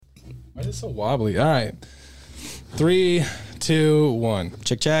Why is it so wobbly? All right. 3, 2, 1.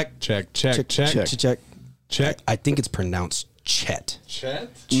 Check, check. Check, check, check. Check. Check. I think it's pronounced Chet. Chet?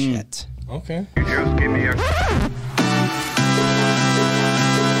 Chet. Okay. Just give me a...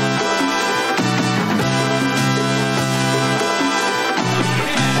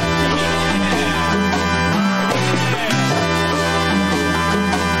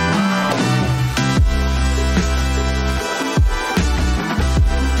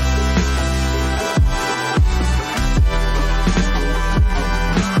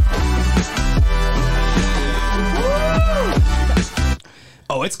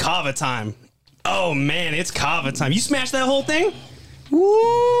 Oh, it's kava time. Oh, man, it's kava time. You smashed that whole thing?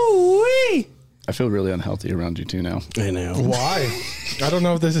 Woo-wee. I feel really unhealthy around you two now. I know. Why? I don't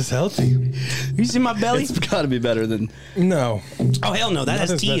know if this is healthy. You see my belly? It's got to be better than... No. Oh, hell no. That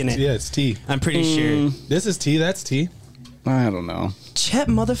has tea in it. Yeah, it's tea. I'm pretty sure. This is tea. That's tea. I don't know. Chet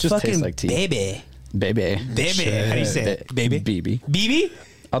motherfucking tastes like tea. baby. Baby. Baby. How do you say it? Baby? BB. BB?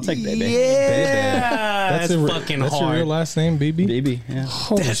 I'll take baby. Yeah. That's fucking That's hard. your real last name, BB? Baby, yeah.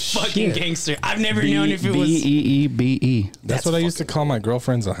 Holy That's fucking shit. gangster. I've never known if it was. B-E-E-B-E. That's what I used to call my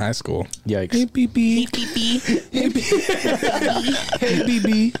girlfriends in high school. Yikes. Hey, BB. Hey,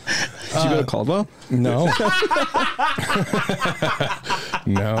 BB. Did you go to Caldwell? No.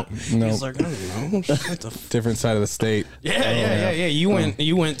 No. He's like, I don't know. What the f- Different side of the state. yeah. You went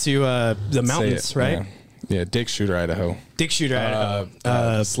to the mountains, Say it, right? Yeah. Yeah, Dick Shooter, Idaho. Dick Shooter.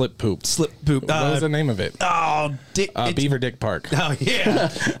 Slip Poop. Slip poop. What was the name of it? Oh, Dick. Beaver Dick Park. Oh yeah.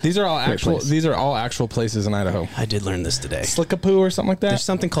 These are all actual. place. These are all actual places in Idaho. I did learn this today. Slickapoo or something like that. There's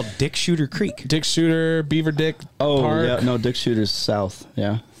something called Dick Shooter Creek. Dick Shooter, Beaver Dick Oh, Park. yeah. No, Dick Shooter's south.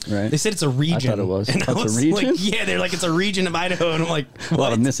 Yeah, right. They said it's a region. I thought it was. And I It's a was region? like, yeah, they're like, it's a region of Idaho. And I'm like, A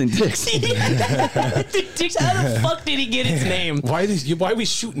lot of missing dicks. Dicks, how the fuck did he get its name? Why are we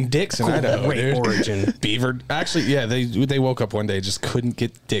shooting dicks in Idaho? Great dude? origin. Beaver. Actually, yeah, they woke up one day, just couldn't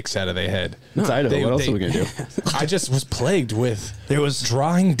get dicks out of their head. It's Idaho. What else are we going to do? I just was plagued with There was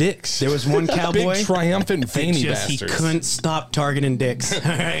drawing dicks. There was one cowboy. Big triumphant veiny He bastards. couldn't stop targeting dicks.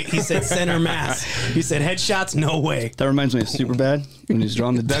 All right, he said center mass. He said headshots, no way. That reminds me of Superbad when he's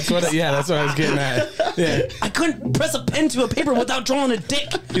drawing the That's what I was getting at. Yeah. I couldn't press a pen to a paper without drawing a dick.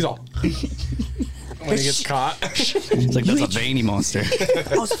 He's all when he gets caught. It's like, that's a veiny monster.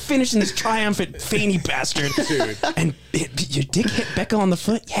 I was finishing this triumphant veiny bastard, Dude. and your dick hit Becca on the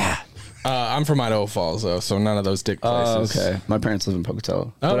foot. Yeah. I'm from Idaho Falls though, so none of those dick places. Okay. My parents live in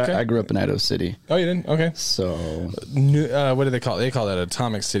Pocatello. Oh, But okay. I grew up in Idaho City. Oh, you didn't? Okay. So, What do they call it? They call that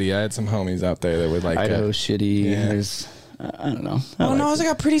Atomic City. I had some homies out there that would like Idaho shitty. yeah. There's, I don't know. Oh no, they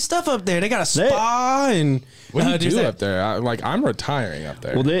got pretty stuff up there. They got a spa and What do you there's do that- up there? I'm retiring up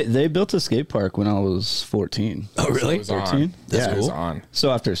there. Well, they built a skate park when I was 14. Oh really? It was on. 13? That's Yeah. it was on. So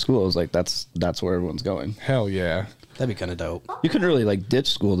after school, I was like, that's where everyone's going. Hell yeah. That'd be kind of dope. You couldn't really like ditch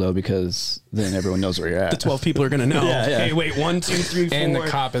school though, because then everyone knows where you're at. The 12 people are gonna know. Yeah, yeah. Hey, wait, 1, 2, 3, 4. And the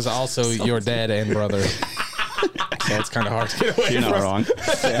cop is also your dad and brother. So it's kind of hard to get away You're from. not wrong.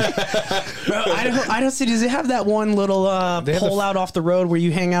 Bro, Idaho City, does it have that one little have the pole out off the road where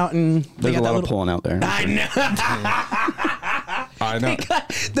you hang out and they There's got a that lot of little... pulling out there. I know. I know.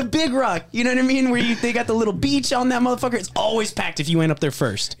 The Big Rock, you know what I mean? Where they got the little beach on that motherfucker. It's always packed if you went up there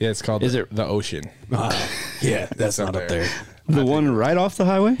first. Yeah, it's called the Ocean. Yeah, that's up not up there. there. The one right off the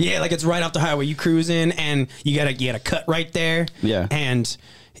highway? Yeah, like it's right off the highway. You cruise in and you gotta cut right there. Yeah. And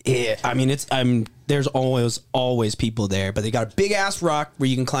I mean there's always people there, but they got a big ass rock where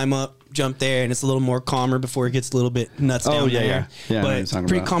you can climb up, jump there, and it's a little more calmer before it gets a little bit nuts down yeah, there. yeah. Yeah, I know what but you're it's talking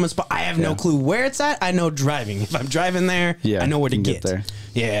pretty about. common spot. I have no Yeah. clue where it's at. I know driving. If I'm driving there, Yeah, I know where to you can get. get there.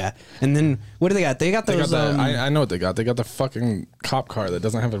 Yeah. And then what do they got? They got They those got I know what they got. They got the fucking cop car that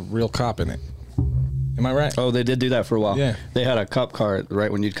doesn't have a real cop in it. Am I right? Oh, they did do that for a while. Yeah. They had a cop car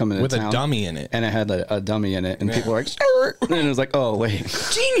right when you'd come into With town. a dummy in it. And it had a dummy in it. And people were like, and it was like, oh, wait.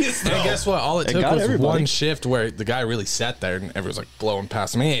 genius though. And guess what? All it took got was everybody. one shift where the guy really sat there and everyone's like blowing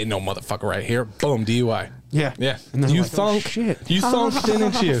past me. Ain't no motherfucker right here. Boom, DUI. Yeah. Yeah. And then You like, oh, thunk. shit. You thunk,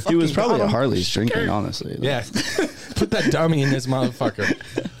 didn't you? He was probably at Harley's drinking, honestly. Yeah. Put that dummy in this motherfucker.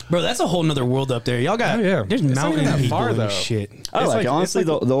 Bro, that's a whole nother world up there. Y'all got Oh, yeah. there's It's not mountain even that people far, and though. shit. I It's like like- it. Honestly, it's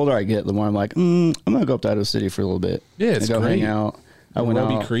like- the older I get, the more I'm like, I'm going to go up to Idaho City for a little bit. Yeah, it's go great. hang out. I went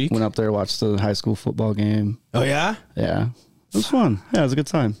Roby out, Creek. went up there, watched the high school football game. Oh yeah? Yeah. It was fun. Yeah, it was a good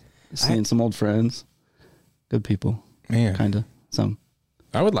time. Seeing some old friends. Good people. Man. Kind of. Some.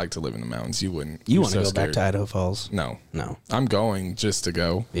 I would like to live in the mountains. You wouldn't. You You're want to so go back scared. to Idaho Falls? No. No. I'm going just to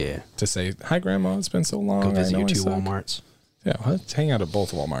go. Yeah. To say, hi, Grandma. It's been so long. Go I visit know your I 2 suck." Walmarts. Yeah, let's hang out at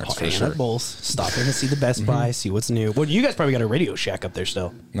both Walmarts for Hang sure. out both. Stop in to see the Best Buy, see what's new. Well, you guys probably got a Radio Shack up there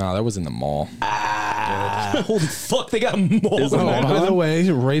still. No, that was in the mall. Holy fuck, they got a mall. Isn't Oh, that by on? the way,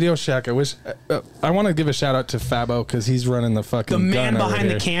 Radio Shack. I wish I want to give a shout out to Fabo because he's running the fucking The man gun over behind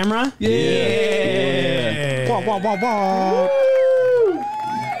the here. camera? Yeah. Wah, wah, wah, wah.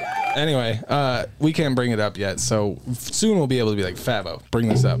 Anyway, we can't bring it up yet, so soon we'll be able to be like, Fabo, bring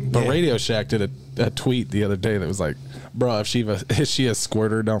this up. But Yeah. Radio Shack did a tweet the other day that was like, bro, if she a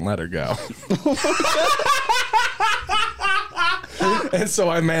squirter, don't let her go. And so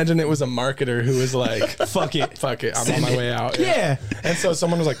I imagine it was a marketer who was like, fuck it, I'm on my way out. Yeah. And so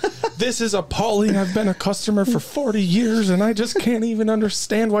someone was like, this is appalling. I've been a customer for 40 years and I just can't even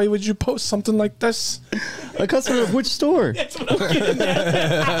understand why would you post something like this. A customer of which store? That's what I'm getting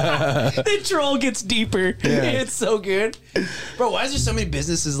at. The troll gets deeper. It's so good. Bro, why is there so many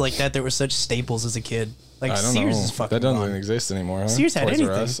businesses like that were such staples as a kid? Like I don't Sears know. is fucking That doesn't gone. exist anymore, huh? Sears had Toys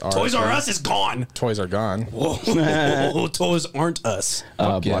anything. R Us, Toys R Us is gone. Toys are gone. Whoa. Toys aren't us.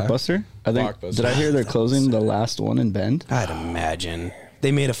 Fuck yeah. Blockbuster? I think. Blockbuster. Did I hear they're closing the last one in Bend? I'd imagine.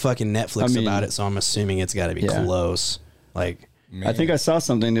 They made a fucking Netflix I mean, about it, so I'm assuming it's got to be yeah. close. Like, I think I saw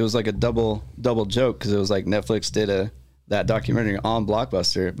something. It was like a double joke because it was like Netflix did that documentary on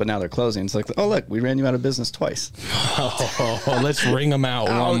Blockbuster, but now they're closing. It's like, oh look, we ran you out of business twice. Oh, let's ring them out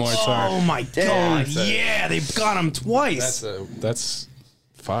one more time. oh my god, yeah, they got them twice. That's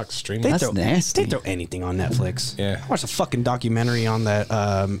Fox streaming. They That's throw, nasty. They throw anything on Netflix. Yeah. I watched a fucking documentary on that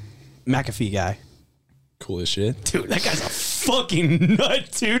McAfee guy. Cool as shit. Dude, that guy's a fucking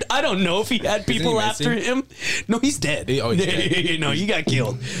nut, dude. I don't know if he had people he after missing? him. No, he's dead. He's dead. No, he got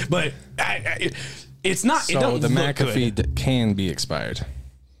killed. But it's not. it So don't the look McAfee good. can be expired.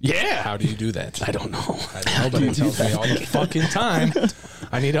 Yeah. How do you do that? I don't know. Nobody tells me all the fucking time.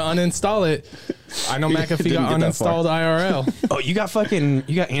 I need to uninstall it. I know McAfee Didn't got get that far. uninstalled IRL. Oh, you got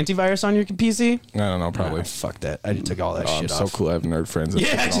antivirus on your PC? I don't know, probably. Oh, fuck that. I took all that Oh, I'm shit so off. cool. I have nerd friends. that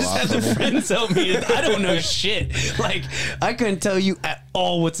Yeah, I took it all just off had for the me. friends help me. I don't know shit. Like, I couldn't tell you at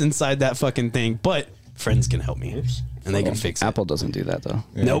all what's inside that fucking thing, but friends can help me. And they can fix it. Apple doesn't do that though.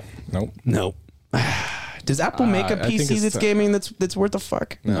 Yeah. Nope. Nope. Nope. Does Apple make a I think PC it's that's the- gaming that's worth a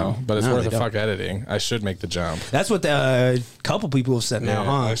fuck? No, but it's No, worth they a don't. fuck editing. I should make the jump. That's what the couple people have said now,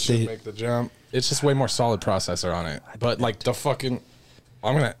 huh? I should They- make the jump. It's just way more solid processor on it. But like the fucking,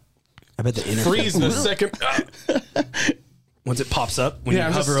 I'm gonna I bet the internet freeze the second. once it pops up when Yeah, I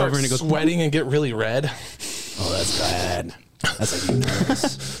you just hover start over and it goes. sweating and get really red. Oh, that's bad. That's like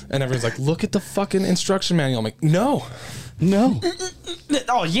nervous. And everyone's like, "Look at the fucking instruction manual." I'm like, "No." No.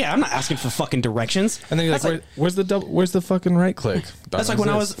 Oh yeah, I'm not asking for fucking directions. And then you're like, That's "Where's the double? Where's the fucking right click?" That's like when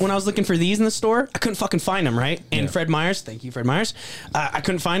I was looking for these in the store. I couldn't fucking find them, right? And Yeah. Fred Meyers, thank you, Fred Myers. I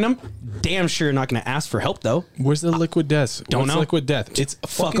couldn't find them. Damn sure not going to ask for help though. Where's the liquid death? Don't What's know. liquid death? It's Fuck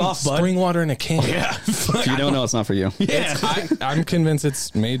fucking off, bud. spring water in a can. Yeah, If you don't know, it's not for you. yeah. I'm convinced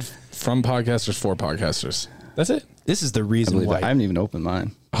it's made from podcasters for podcasters. That's it. This is the I reason believe why. it. I haven't even opened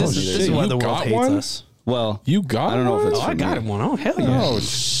mine. This shit, is why you the world got hates one? us. Well, You got I don't know if one? it's Oh, for I got me. him one. Oh hell yeah! Oh,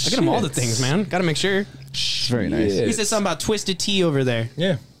 I got him all the shit. things, man. Got to make sure. It's very nice. Yeah. He said something about twisted tea over there.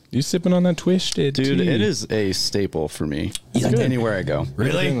 Yeah. You sipping on that twisted Dude, tea. it is a staple for me. like Like that? anywhere I go.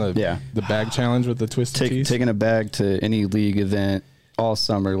 Really? The, Yeah. The bag challenge with the twisted teas. Taking a bag to any league event all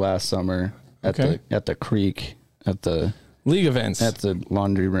summer, last summer, at Okay. the creek, at the League events.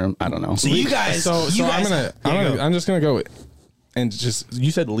 laundry room. I don't know. So you guys, So you guys, I'm just gonna go and just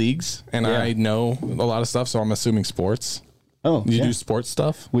you said leagues and Yeah. I know a lot of stuff, so I'm assuming sports. Oh, You yeah. do sports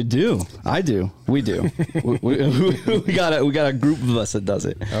stuff? We do. I do. We do. we got a group of us that does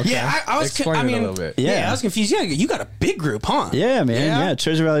it. Okay. Yeah, I was. Explain I it mean, a little bit. Yeah, Yeah. I was confused. Yeah, you got a big group, huh? Yeah, man. Yeah? Yeah,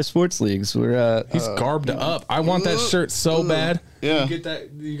 Treasure Valley Sports Leagues. We're He's garbed up. I want that shirt so bad. Yeah. You get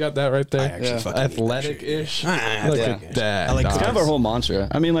that? You got that right there. I actually fucking need that Athletic-ish. Ah, Look yeah. at that. I like dog. It's kind of our whole mantra.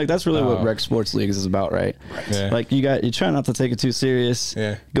 I mean, like that's really what rec sports leagues is about, right? Yeah. Like you try not to take it too serious.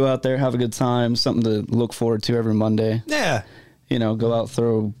 Yeah. Go out there, have a good time, something to look forward to every Monday. Yeah. You know, go out,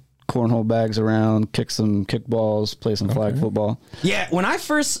 throw cornhole bags around, kick some kickballs, play some flag football. Yeah, when I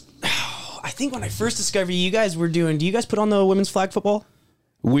first, I think when I first discovered you guys were doing, do you guys put on the women's flag football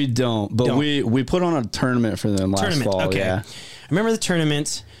We don't, but Don't. we put on a tournament for them last tournament? fall. Okay, Yeah. I remember the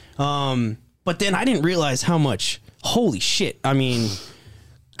tournament, but then I didn't realize how much. Holy shit! I mean,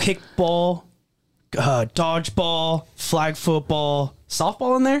 kickball, dodgeball, flag football,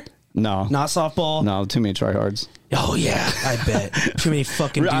 softball in there? No. Not softball. No, too many tryhards. Oh yeah, I bet too many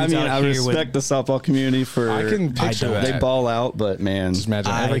fucking dudes I mean, out I here respect with. the softball community for I can picture don't. that. they ball out, but man, Just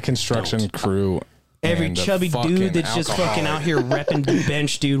imagine I every construction don't. crew Every and the chubby fucking dude that's just fucking out here repping the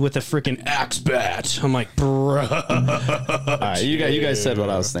bench, dude, with a freaking axe bat. I'm like, bro. All right, you guys said what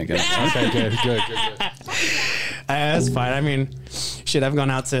I was thinking. Okay, good. That's fine. I mean, shit, I've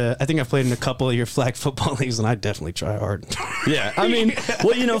gone out to, I think I've played in a couple of your flag football leagues, and I definitely try hard. Yeah, I mean,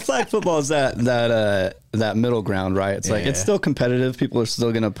 well, flag football is that middle ground, right? It's like it's still competitive. People are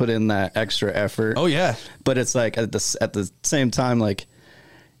still gonna put in that extra effort. Oh, yeah. But it's like at the same time, like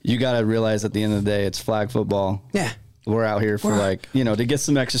you got to realize at the end of the day, it's flag football. Yeah. We're out here for to get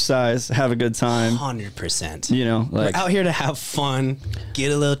some exercise, have a good time. 100%. Like we're out here to have fun,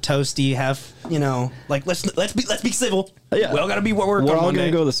 get a little toasty, have let's be civil. Yeah. We all gotta be what we're all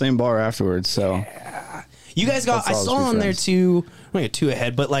gonna go to the same bar afterwards. So you guys got. I Let's all saw be on there friends. too. I'm gonna get two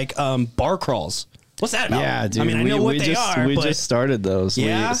ahead, but bar crawls. What's that about? yeah, dude. I mean, I know what they are. We but just started those.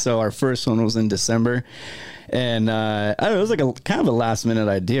 Yeah? So our first one was in December, and I don't know, it was like a kind of a last minute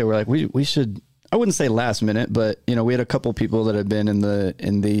idea. We're like, we should. I wouldn't say last minute, but we had a couple people that had been in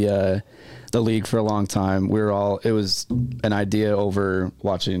the league for a long time. It was an idea over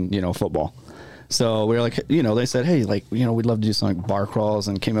watching, football. So we were like, they said, hey, we'd love to do some bar crawls,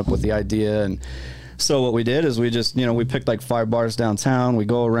 and came up with the idea. And so what we did is we just, we picked 5 bars downtown. We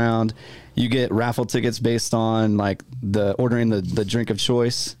go around. You get raffle tickets based on ordering the drink of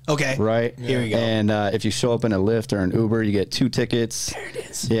choice. Okay. Right. Here we go. And if you show up in a Lyft or an Uber, you get 2 tickets. There it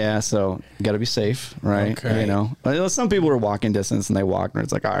is. Yeah. So you got to be safe, right? Okay. Some people are walking distance and they walk, and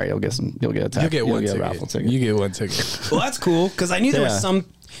it's like, all right, you'll get a raffle ticket. You get one ticket. Well, that's cool because I knew there was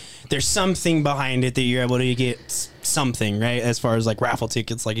there's something behind it that you're able to get something, right? As far as raffle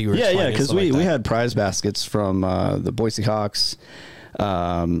tickets, like you were Yeah, explaining, because stuff we like that. had prize baskets from the Boise Hawks,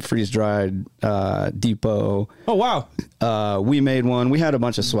 freeze dried Depot. Oh wow. We made one. We had a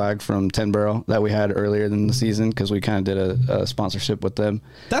bunch of swag from 10 Barrel that we had earlier in the season because we kind of did a sponsorship with them.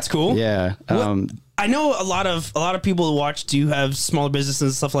 That's cool. Yeah. I know a lot of people who watch do have smaller businesses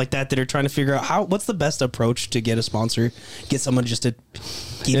and stuff like that are trying to figure out what's the best approach to get a sponsor, get someone just to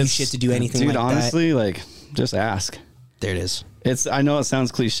give you shit to do anything dude, like honestly, just ask. There it is. I know it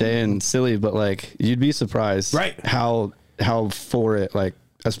sounds cliche and silly, but you'd be surprised, Right? How for it,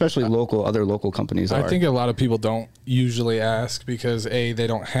 especially other local companies are. I think a lot of people don't usually ask because they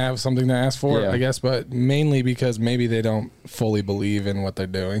don't have something to ask for, Yeah. I guess, but mainly because maybe they don't fully believe in what they're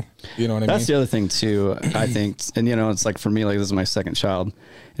doing. You know what I mean? That's the other thing too, I think. And it's for me, this is my second child.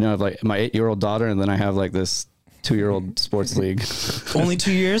 I have my 8-year-old daughter, and then I have this 2-year-old sports league. Only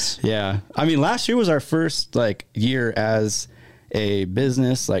 2 years? Yeah. I mean, last year was our first year as a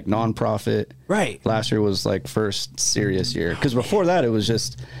business, nonprofit. Right. Last year was first serious year. Because before that, it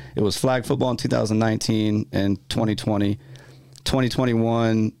was flag football in 2019 and 2020.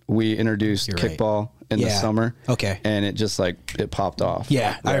 2021, we introduced kickball in the summer. Okay. And it just it popped off.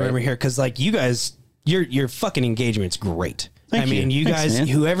 Yeah, I remember here because you guys, your fucking engagement's great. Thank I mean, you Thanks, guys, man.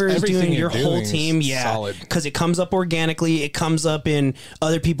 whoever is Everything doing you're your whole doing is team, solid. because it comes up organically. It comes up in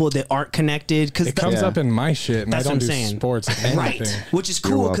other people that aren't connected. Because It comes up in my shit, and That's I don't what do I'm saying. sports or anything. Right, which is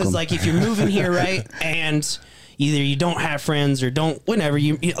cool because welcome. if you're moving here, right, and either you don't have friends or don't, whatever.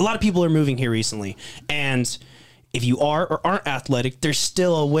 A lot of people are moving here recently, and if you are or aren't athletic, there's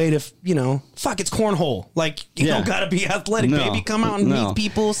still a way to, fuck, it's cornhole. You don't gotta be athletic, No. baby. Come out and meet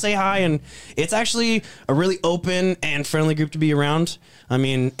people, say hi, and it's actually a really open and friendly group to be around. I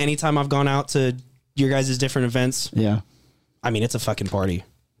mean, anytime I've gone out to your guys' different events, Yeah. I mean, it's a fucking party.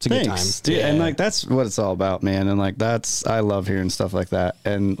 It's a good time. Dude. And that's what it's all about, man. And I love hearing stuff like that.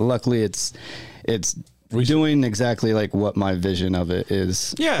 And luckily it's doing exactly what my vision of it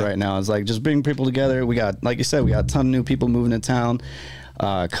is right now. It's just bring people together. We got, like you said, we got a ton of new people moving to town.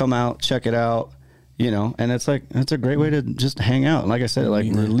 Come out, check it out, and it's a great way to just hang out. And like I said, it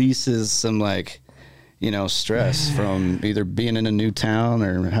releases some stress from either being in a new town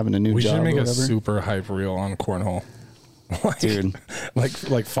or having a new We job. should make or a whatever. super hype reel on cornhole. Dude.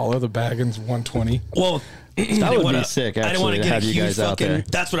 like follow the Baggins 120. Well, That would be sick, I didn't want actually, to to get have a you huge guys out fucking. there.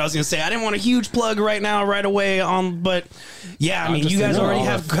 That's what I was gonna say. I didn't want a huge plug right now, right away. But yeah, I mean, just you guys thinking already all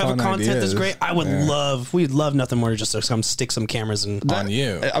have the fun content that's ideas. great. I would love, we'd love nothing more to just stick some cameras and. On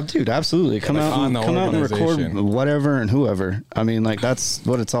you. Dude, absolutely. Come out on and, the come out and record organization. whatever and whoever. I mean, that's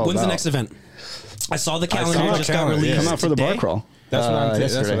what it's all When's about. the next event? I saw the calendar saw the just got calendar, released. yeah. Come out for the bar today. crawl. That's what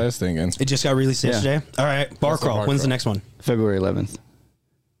that's yesterday. what I was thinking. It just got released yesterday. All right, bar What's the crawl. bar When's the crawl? next one? February 11th.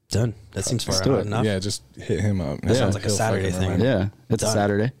 Done. That seems far do out it. enough. Yeah, just hit him up. That sounds like a He'll Saturday fucking thing. remind me. Yeah, it's a Done.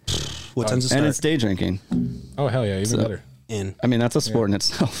 Saturday. What time's it And start? it's day drinking. Oh hell yeah, even better. in. I mean, that's a sport in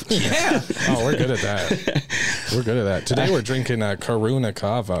itself. Yeah. Oh, we're good at that. We're good at that. Today we're drinking Karuna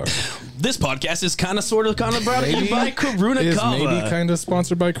Kava. This podcast is kind of brought to you by Karuna Is Kava. maybe kind of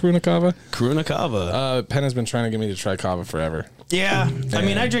sponsored by Karuna Kava. Karuna Kava. Penn has been trying to get me to try Kava forever. Yeah. I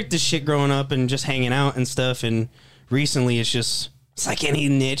mean, I drank this shit growing up and just hanging out and stuff. And recently it's like any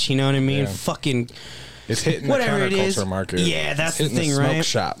niche, you know what I mean? Yeah. Fucking It's hitting whatever the it is. counterculture market. Yeah, that's It's the hitting thing, smoke right?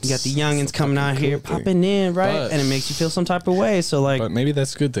 shops. You got the youngins It's a coming out fucking here, cool thing. popping in, right? But- And it makes you feel some type of way. So, like, But maybe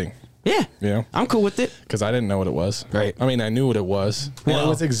that's a good thing. yeah, Yeah. I'm cool with it. Because I didn't know what it was. Right. I mean, I knew what it was. And Well- it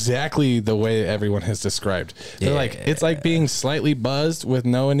was exactly the way everyone has described. They're like, it's like being slightly buzzed with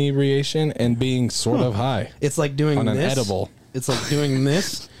no inebriation and being sort of high. It's like doing On an this. edible. It's like doing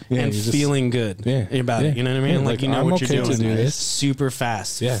this Yeah, and you just- feeling good Yeah, about yeah. it. You know what I mean? Yeah, like, like, you know I'm what okay you're to doing. do this. Super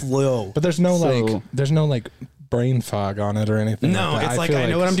fast. Yeah. Flow. But there's no So- like brain fog on it or anything. No, like that. it's like feel I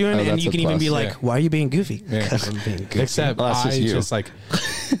know what I'm doing, Oh, and that's you a can even plus, be like, yeah. "Why are you being goofy?" Yeah. 'Cause I'm being goofy. Except Well, that's I just you. just like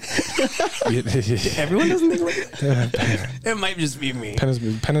Everyone doesn't think like that. It might just be me. Penn is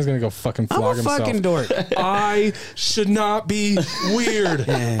gonna go fucking I'm flog a himself. fucking dork. I should not be weird.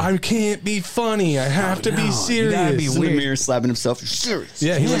 I can't be funny. I have to no, be you serious. gotta be He's in the weird. mirror slapping himself. Serious.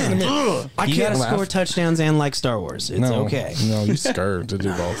 Yeah, he looks in the mirror. I You can't gotta laugh. score touchdowns and like Star Wars. It's No, okay. No, you scared to do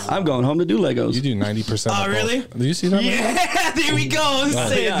both. I'm going home to do Legos. You do 90%. Oh, of really? both. Do you see that? Yeah, there we go.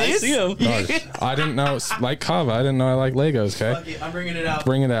 Say yeah, I this. see 'em. No, I didn't know. Like Kava, I didn't know I like Legos. Okay, Okay, I'm bringing it out.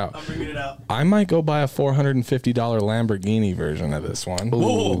 bring it out. I'm bringing it out. I might go buy a $450 Lamborghini version of this one.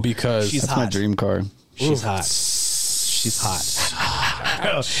 Ooh. because She's That's my hot. dream car. She's hot. She's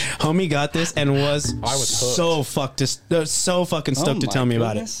hot. Homie got this and was was so fucked. So fucking stoked to tell me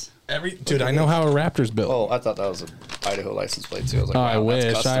about it. dude, I know how a Raptor's built. Oh, I thought that was an Idaho license plate too. I was like, Oh, wow, I that's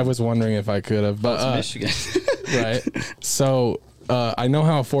wish. custom. I was wondering if I could have, but Michigan. right. So I know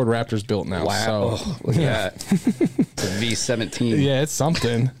how a Ford Raptor's built now. Wow. So Oh, look at that. It's a V17. yeah, it's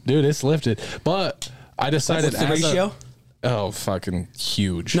something, dude. It's lifted, but I decided What's the as a- ratio? oh, fucking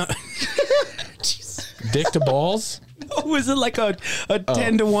huge. No. Dick to balls. Was it like a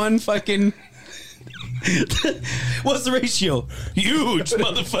 10-to-1 fucking? What's the ratio? Huge,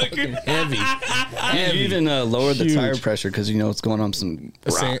 motherfucker. Heavy. You even lowered the Huge. tire pressure because you know it's going on some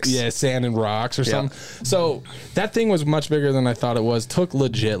Sand, rocks. yeah, sand and rocks or something. So that thing was much bigger than I thought it was. Took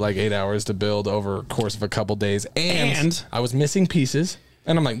legit like 8 hours to build over a course of a couple days. And I was missing pieces.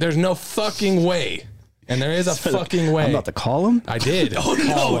 And I'm like, there's no fucking way. And there is a fucking way. I'm about to call him. I did. Oh call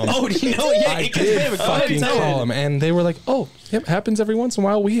no! them. Oh, you know, yeah. I it did could be. fucking call them. And they were like, oh, yep, happens every once in a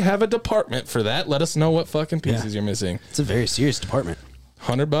while. We have a department for that. Let us know what fucking pieces you're missing. It's a very serious department.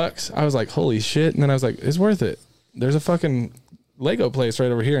 $100. I was like, holy shit. And then I was like, it's worth it. There's a fucking Lego place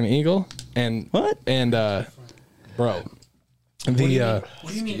right over here in Eagle. And What? And bro, the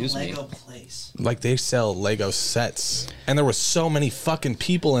What do you mean Lego place? like they sell Lego sets, and there were so many fucking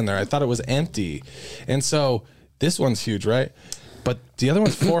people in there. I thought it was empty, and so this one's huge, right? But the other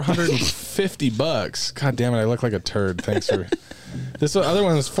one's $450. God damn it! I look like a turd. Thanks for this. Other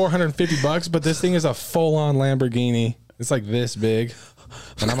one is $450, but this thing is a full-on Lamborghini. It's like this big,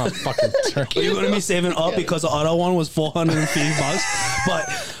 and I'm a fucking turd. You're gonna be saving up because the auto one was $450,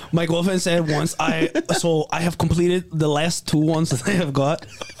 but my girlfriend said once I have completed the last two ones that I have got.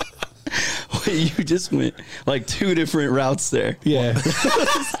 Wait, you just went like two different routes there. Yeah.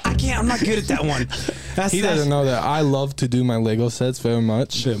 I can't. I'm not good at that one. He doesn't know that I love to do my Lego sets very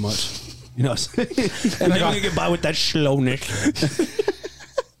much. very much. You know, and I'm gonna get by with that slowness.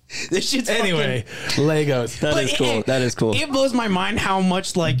 This shit's Anyway, Legos. That is cool. That is cool. It blows my mind how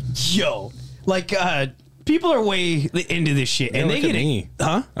much people are way into this shit, and Yeah, they look at get me. it.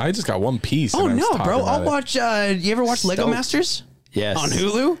 Huh? I just got one piece. Oh and I was no, talking bro! about I'll it. watch. You ever watch Lego Stoked. Masters Yes. on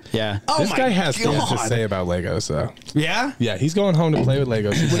Hulu? Yeah. Oh This my guy has things to God. say about Legos, though. Yeah. Yeah, he's going home to play with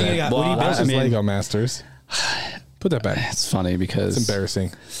Legos. He What do said. you got? What do you That was got? his I mean- Lego Masters. Put that back. It's funny because It's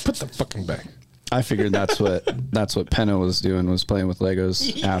embarrassing. Put the fucking back. I figured that's what Penna was doing, was playing with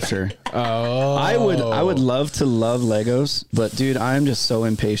Legos after. Oh, I would love to love Legos, but dude, I'm just so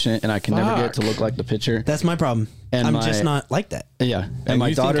impatient and I can never get it to Fuck. look like the picture. That's my problem. And I'm my- just not like that. Yeah. And my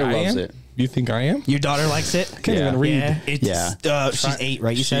you think daughter I loves am? it. You think I am? Your daughter likes it. Can't even read. Yeah, it's, Yeah. she's 8,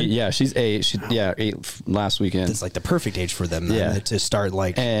 right? You said She's 8. She's 8 last weekend. it's like the perfect age for them. Then, Yeah. to start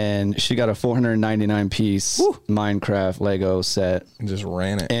like. And she got a 499 piece Minecraft Lego set. And just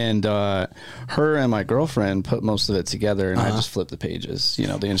ran it. And her and my girlfriend put most of it together, and I just flipped the pages,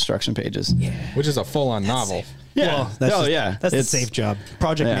 the instruction pages. Yeah. Which is a full-on novel. Yeah. Well, that's oh, just- yeah. That's It's- the safe job.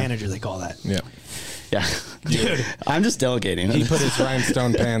 Project Yeah. manager, they call that. Yeah. Yeah. Dude, I'm just delegating. He put his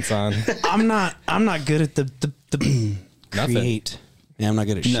rhinestone pants on. I'm not good at the Nothing. create. Yeah, I'm not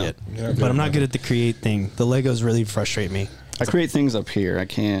good at shit. You're not good But at I'm not good at the create thing. The Legos really frustrate me. I create things up here. I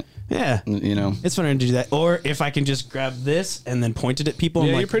can't, Yeah. you know. It's funner to do that. Or if I can just grab this and then point it at people, Yeah,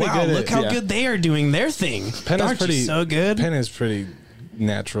 I'm you're like, pretty wow, good at look it. how Yeah. good they are doing their thing. Pen is Aren't pretty you so good? Pen is pretty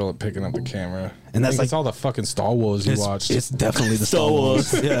natural at picking up the camera, And that's I think it's like- all the fucking Star Wars you watched. It's definitely the Star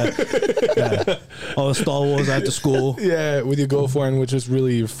Wars. yeah. Oh, Star Wars after school. Yeah, with your girlfriend, which is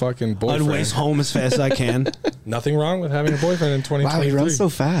really your fucking I'd boyfriend. race home as fast as I can Nothing wrong with having a boyfriend in 2023. Wow, he runs so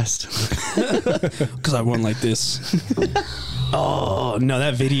fast. because I run like this. Oh no,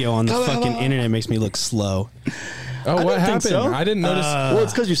 that video on the fucking internet makes me look slow. Oh, what don't think happened? so. I didn't notice. Well,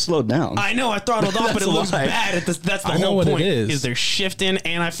 it's because you slowed down. I know I throttled off, but it That's looks why. bad. That's the I know whole what it point. is. They're shifting,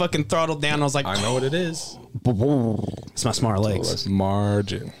 and I fucking throttled down. I was like, I know what it is. it's my smart legs.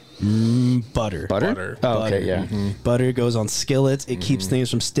 Margin. Butter. Butter? Oh, okay, yeah. Butter goes on skillets. It keeps things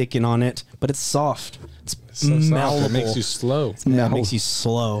from sticking on it, but it's soft. It's So soft, malleable. it makes you slow. Yeah, it makes you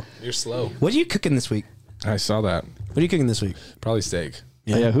slow. You're slow. What are you cooking this week? I saw that. What are you cooking this week? Probably steak.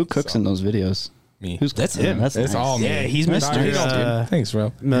 Yeah, who cooks in those videos? Me. Who's That's cooking? him. That's It's nice. all me. Yeah, he's Thanks, Mr. dude. Thanks,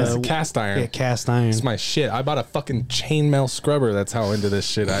 bro. It's cast iron. Yeah, cast iron. It's my shit. I bought a fucking chainmail scrubber. That's how into this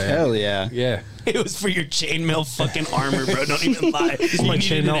shit I am. Hell yeah. Yeah. It was for your chainmail fucking armor, bro. Don't even lie. This my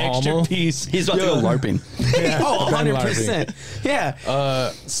chainmail armor. piece. He's about to go LARPing. Oh, Ben 100%.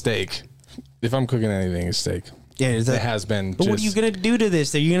 Yeah. Steak. If I'm cooking anything, it's steak. Yeah, It has been. But what are you gonna do to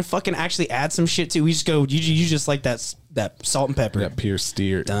this? Are you gonna fucking actually add some shit to? We just go. You just like that salt and pepper. That pure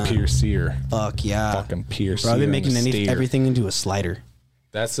steer. Done. Pure sear. Fuck yeah. Fucking pure Bro, I've been sear making on the steer. everything into a slider.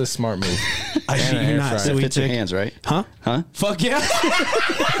 That's a smart move. I And shit an you air not. fryer. So It we fits your took, hands, right? huh? Huh? Fuck yeah.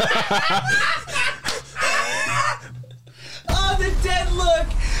 Oh, the dead look.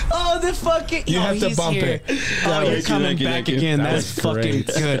 Oh, the fucking. You oh, have to he's bump here. it. Oh, you're was- coming thank you, back thank you. again. That That's was fucking great.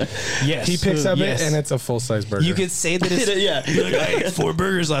 good. Yes. He picks up Yes. it, and it's a full size burger. You could say that it's. Yeah. You're like, I ate 4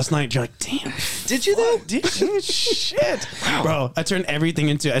 burgers last night. You're like, damn. Did you though? Did you? Shit. Bro, I turned everything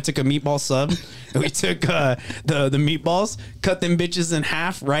into. I took a meatball sub. And we took the meatballs, cut them bitches in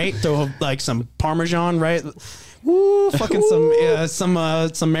half, right? Throw like some Parmesan, right? Woo, fucking some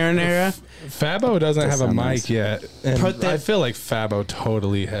marinara. Fabo doesn't have a sound mic nice. yet, and Put that- I feel like Fabo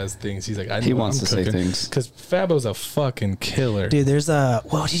totally has things. He's like, He wants to say things. because Fabo's a fucking killer. Dude, there's a.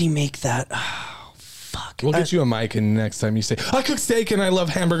 Well, did he make that? Oh, fuck. We'll get you a mic, and next time you say, I cook steak and I love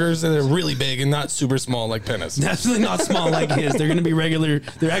hamburgers, and they're really big and not super small like Penis. Definitely not small like his. They're gonna be regular.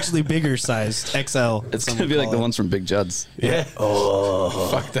 They're actually bigger sized XL. It's going to be like the ones from Big Judd's. Yeah. Oh,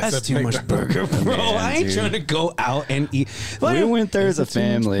 fuck, That's a too big much number. burger, bro. Man, I ain't dude. trying to go out and eat. We went there as a It's too much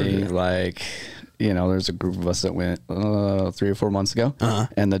family, burger. like, you know, there's a group of us that went 3 or 4 months ago.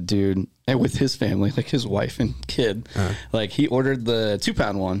 And the dude, and with his family, like his wife and kid, like he ordered the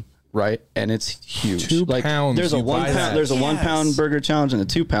 2-pound one, right? And it's huge. 2 like, pounds, There's a you 1 buy pound. that. There's a Yes. 1 pound burger challenge and a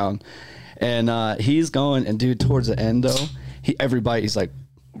 2 pound. And he's going, and dude, towards the end though, every bite he's like,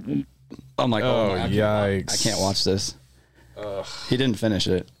 I'm like, Oh, I yikes. can't watch this. He didn't finish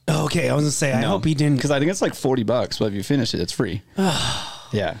it. Okay, I was gonna say. I hope he didn't. Because I think it's like $40, but if you finish it, it's free.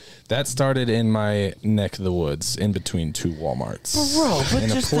 Yeah. That started in my neck of the woods, in between 2 Walmarts. Bro, but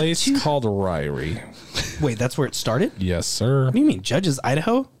in a just the place 2 called Ryrie. Wait, that's where it started? Yes, sir. What do you mean, Judges,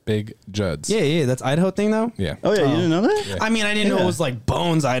 Idaho? Big Judd's. Yeah, that's Idaho thing though. Yeah. Oh yeah, you didn't know that? I mean, I didn't know it was like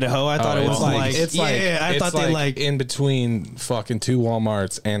Bones, Idaho. I thought it was like it's like I it's thought they like in between fucking 2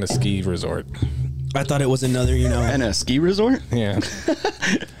 Walmarts and a ski resort. I thought it was another, you know. And a ski resort? Yeah.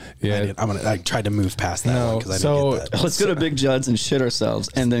 Yeah. I tried to move past that No, one because I so- didn't get that. Let's go to Big Judd's and shit ourselves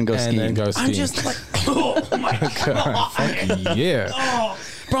and then go And skiing. then go skiing. I'm just like, oh my god, Fuck yeah. oh,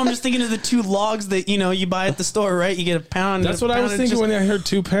 bro! I'm just thinking of the 2 logs that you buy at the store, right? You get a pound. That's and what a I was pound, thinking and when I heard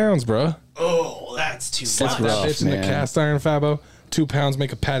 2 pounds, bro. oh, that's too Slap much. that rough, bitch in the man. cast iron, Fabo. 2 pounds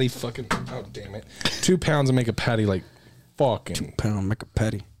make a patty fucking. Oh, damn it. 2 pounds and make a patty like fucking. Pound, make a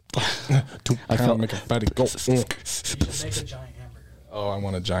patty. 2 pounds felt- make a patty go. Make a giant hamburger. Oh, I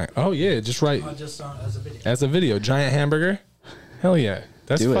want a giant. Oh, yeah. Just right. Just as a video. As a video. Giant hamburger? Hell yeah.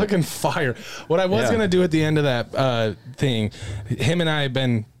 That's Do it. fucking fire. What I was Yeah. going to do at the end of that thing, him and I have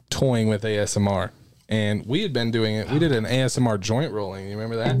been toying with ASMR. And we had been doing it. We did an ASMR joint rolling. You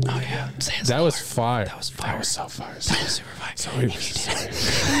remember that? Oh yeah, That was fire. That was fire. That was so fire. That was super fire. So we-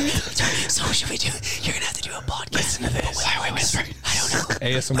 So what should we do? You're gonna have to do a podcast. Listen to this. Wait, whisper. I don't know. My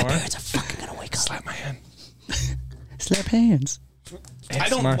ASMR? parents are fucking gonna wake up. Slap my hand. Slap hands. I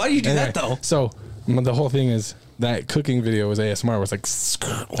don't. ASMR. Why do you do that Anyway, though? So the whole thing is that cooking video was ASMR. Was like,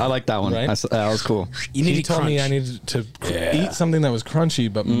 I like that one. Right? That was cool. You need he to told me crunch. I needed to eat something that was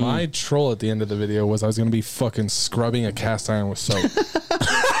crunchy, but my troll at the end of the video was I was going to be fucking scrubbing a cast iron with soap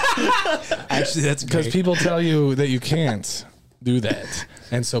Actually, that's because great. people tell you that you can't do that,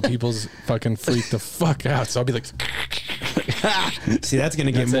 and so people's fucking freak the fuck out. So I'll be like, See, that's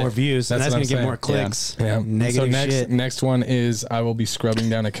gonna get That's more it. views, and That's that's what gonna I'm get saying. more clicks. Yeah. Negative so shit. next one is I will be scrubbing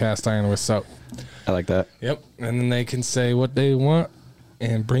down a cast iron with soap. I like that. Yep. And then they can say what they want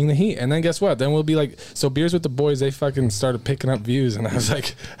and bring the heat. And then guess what? Then we'll be like, so Beers with the Boys, they fucking started picking up views. And I was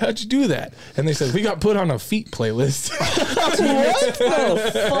like, how'd you do that? And they said, we got put on a feet playlist. Fuck, did you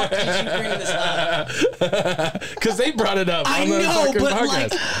bring this up? Because they brought it up I on the know, fucking but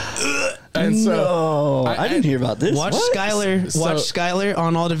podcast. And so, I didn't hear about this. Watch What? Skylar. So- Watch Skylar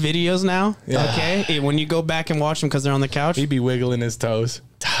on all the videos now. Yeah. Okay, when you go back and watch them because they're on the couch. he'd be wiggling his toes.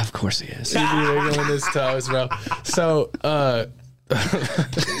 Of course he is. He'd be wiggling his toes, bro. So,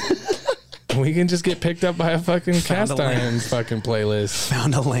 we can just get picked up by a fucking cast a lane. iron fucking playlist.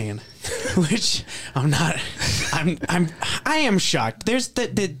 Found a lane, which I'm not. I am shocked. There's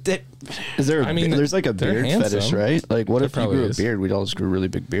that. Is there? I mean, there's like a they're beard handsome. fetish, right? Like, what There if you probably grew is. a beard? We'd all just grew really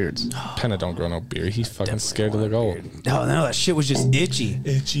big beards. Penna don't grow no beard. He's fucking scared to look old. No, that shit was just itchy.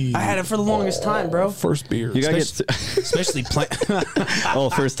 Itchy. I had it for the longest time, bro. First beard. You gotta Especially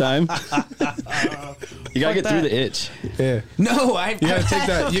first time. You gotta get through that. the itch. yeah. No, You gotta take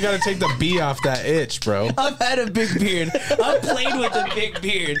that. You gotta take the B off that itch, bro. I've had a big beard. I've played with a big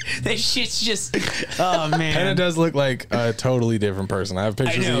beard. That shit's just. Oh man. Penna does look like a totally different person. I have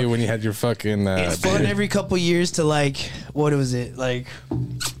pictures know. of you when you had your fucking. It's fun every couple years to like, what was it like?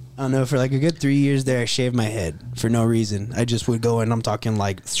 I don't know. For like a good 3 years there, I shaved my head for no reason. I just would go and I'm talking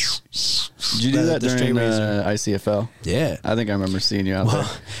like. Did you do that The straight during razor. ICFL? Yeah. I think I remember seeing you out there.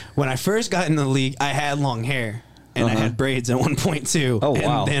 Well, when I first got in the league, I had long hair. And I had braids at one point too. Oh, and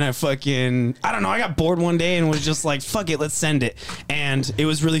wow. then I don't know, I got bored one day and was just like, fuck it, let's send it. And it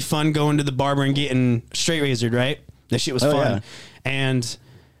was really fun going to the barber and getting straight razored, right? That shit was Oh, fun. yeah. And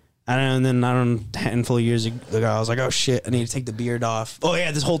I don't know, and then a handful of years ago, I was like, oh shit, I need to take the beard off. Oh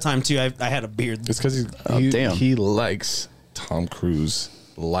yeah, this whole time too, I had a beard. It's because damn. he likes Tom Cruise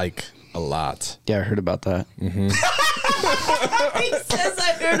like a lot. Yeah, I heard about that. He says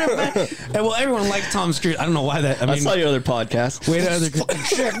I heard about it. And well, everyone likes Tom Cruise. I don't know why that. I I mean, saw your other podcast. wait, other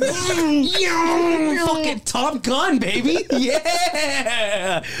fucking Top Gun, baby.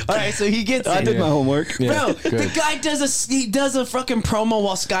 Yeah. All right, so he gets I it. did my homework. Bro, good. the guy does a fucking promo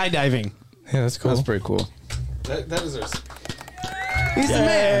while skydiving. Yeah, that's cool. That's pretty cool. That deserves. He's the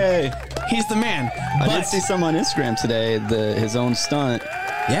man. Yay. He's the man. I But did see some on Instagram today. His own stunt.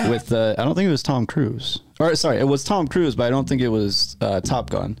 Yeah. With I don't think it was Tom Cruise. Or sorry, it was Tom Cruise, but I don't think it was Top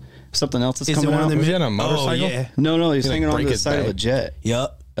Gun. Something else is is it coming one of out. the Was he on a motorcycle? Oh yeah. No, he's like, hanging on break the his side of back. a jet.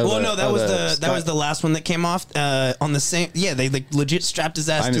 Yep. Of Well, the- no, that of was the that sky- was the last one that came off on the same. Yeah, they like legit strapped his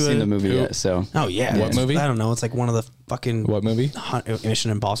ass I haven't to seen a the movie Who? yet, so Oh yeah. What movie? I don't know. It's like one of the fucking What movie?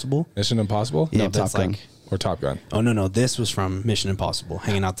 Mission Impossible. Mission Impossible? Yeah, No, but it's Top Gun. like Or Top Gun? oh no, this was from Mission Impossible,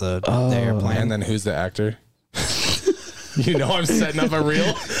 hanging out the airplane. And then who's the actor? You know I'm setting up a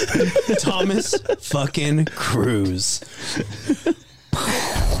reel. Thomas fucking Cruise.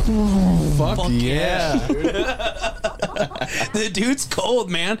 Fuck yeah. The dude's cold,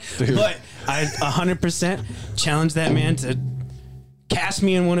 man. But I 100% challenge that man to cast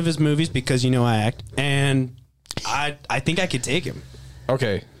me in one of his movies because you know I act, and I think I could take him.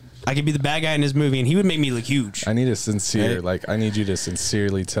 Okay. I could be the bad guy in his movie, and he would make me look huge. I need a sincere, Right. I need you to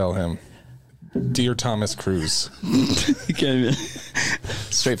sincerely tell him, dear Thomas Cruise. you can't even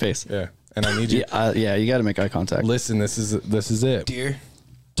straight face. Yeah. And I need you. Yeah, you got to make eye contact. Listen, this is it. Dear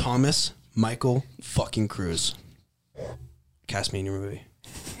Thomas Michael fucking Cruise, cast me in your movie.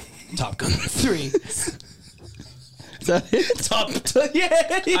 Top Gun 3. Is that it?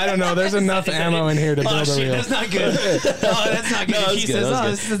 Yeah. I don't know. There's enough ammo in here to Oh build a shit, reel. that's not good. Oh, that's not good. No, He that's good, says, that's "Oh,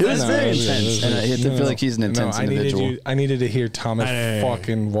 good. this is It was that's very good." intense, and I hate to feel like he's an intense individual. I needed to hear Thomas Hey.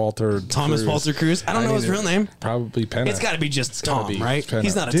 fucking Walter Thomas Cruise. Walter Cruz. I don't know his needed- real name. Probably Penna. It's got to be just gotta Tom, be right? Penna.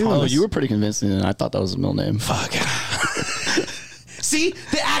 He's not a Dude, Thomas. Oh, you were pretty convincing, and I thought that was his middle name. Fuck. See,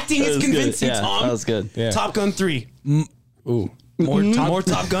 the acting That is was good. convincing, Yeah, Tom. that was good. Yeah. Top Gun 3. Ooh. More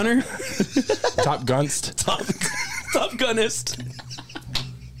Top Gunner. Top Gunst. Top Gunnist.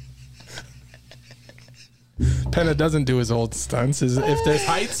 Penna doesn't do his old stunts. If there's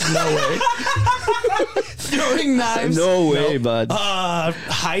heights, no way. Throwing knives. No way, bud.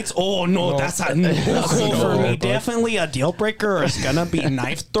 Heights. Oh no, No. that's a no goal for no, me. bud. Definitely a deal breaker. It's gonna be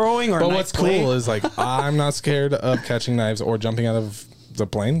knife throwing or But knife what's playing. cool is like I'm not scared of catching knives or jumping out of the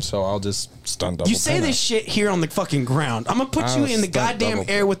plane, so I'll just stun double. You say Penna. this shit here on the fucking ground. I'm gonna put you I'll in the stunt goddamn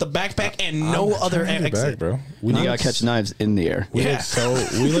double. air with the backpack and no I'm other trying to exit, back, bro. We You look gotta catch knives in the air. We Yeah.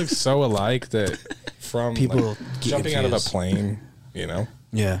 look so alike that from People like, get jumping out of a confused. plane,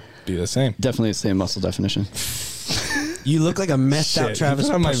 Yeah. be the same. Definitely the same muscle definition. You look like a messed out Shit, Travis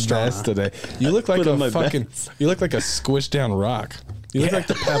you put on my Pastrana. vest today. You look like Put on my a fucking. You look like a squished down rock. You look Yeah. like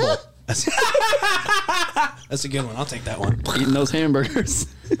the pebble. That's a good one. I'll take that one. Eating those hamburgers.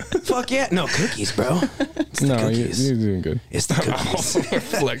 Fuck yeah. No, cookies, bro. It's the No, cookies. you're doing good. It's the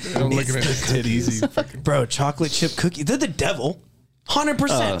cookies. I'm looking at his titties. You fucking- Bro, chocolate chip cookies. They're the devil.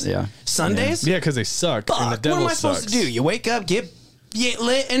 100%. Yeah. Sundays? Yeah, because they suck. And the Fuck, what devil am I sucks. supposed to do? You wake up, get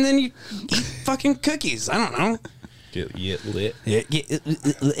lit, and then you eat fucking cookies. I don't know. Get lit.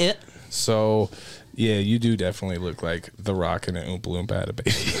 Get lit. So, yeah, you do definitely look like The Rock and an Oompa Loompa had a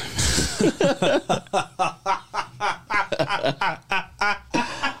baby.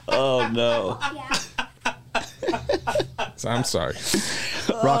 Oh no. So I'm sorry.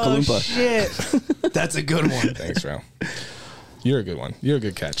 Rockalumpa. Shit. That's a good one. Thanks, Ral. You're a good one. You're a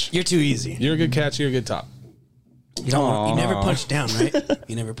good catch. You're too easy. You're a good catch. You're a good top. You don't. You never punch down, right?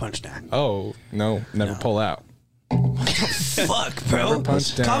 You never punch down. Oh, no. Never pull out. Fuck, bro.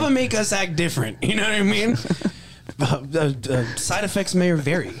 punch down. Kava make us act different. You know what I mean? Side effects may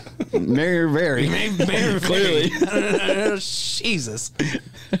vary. Very. May vary. Clearly. Jesus.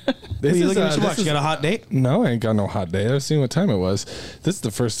 This You is, looking at this your watch? You is- got a hot date? No, I ain't got no hot day. I've seen what time it was. This is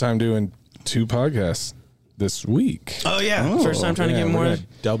the first time doing 2 podcasts this week. Oh yeah. First time trying to Yeah, get we're more. gonna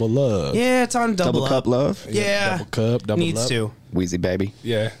double love. Yeah, it's on double, Double cup up. love. Yeah. Double cup, double Needs love. to. Wheezy baby.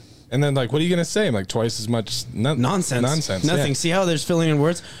 Yeah. And then, like, what are you going to say? Like, twice as much Nonsense. Nonsense. Nothing. Yeah. See how there's filling in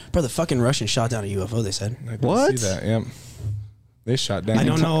words? Bro, the fucking Russians shot down a UFO, they said. I did What? see that, yeah. They shot down. I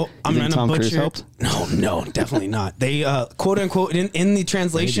don't know. I'm think gonna Tom Cruise butcher. helped? No, definitely not. They quote unquote in the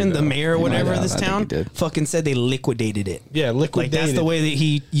translation, Maybe the though. mayor or whatever might of this have. I think town he did. fucking said they liquidated it. Yeah, Like liquidated. that's the way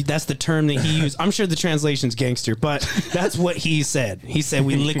that that's the term that he used. I'm sure the translation's gangster, but that's what he said. He said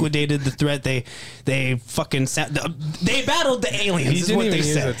we liquidated the threat. They fucking they battled the aliens. He Is didn't what even they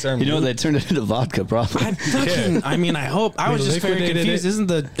use said. that term. You know they turned it into vodka, probably. I fucking. I mean, I hope. I We was just very liquidated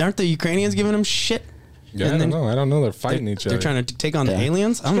confused. it. Aren't the Ukrainians giving them shit? Yeah, I And don't then know. I don't know. They're fighting each other. They're trying to take on the Yeah.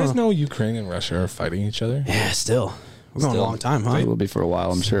 aliens. I You don't guys know. know Ukraine and Russia are fighting each other? Yeah, still. We're going a long time, huh? It will be for a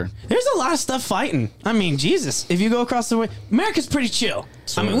while, I'm sure. There's a lot of stuff fighting. I mean, Jesus, if you go across the way, America's pretty chill.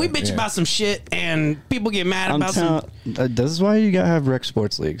 I mean, we bitch yeah. about some shit and people get mad I'm about some. this is why you gotta have rec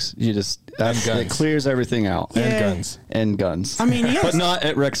sports leagues. You just guns. it clears everything out. Yeah. And guns. And guns. I mean, yes. but not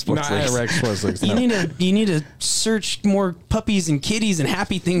at rec sports Not leagues. at Rex Sports Leagues. You No. need to search more puppies and kitties and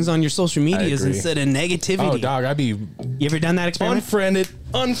happy things on your social medias agree. instead of negativity. Oh, dog, I'd be You ever done that experiment?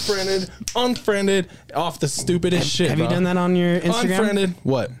 unfriended, off the stupidest shit. Have you bro. done that on your Instagram? Unfriended.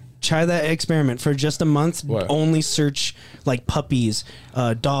 What? Try that experiment for just a month. What? Only search like puppies,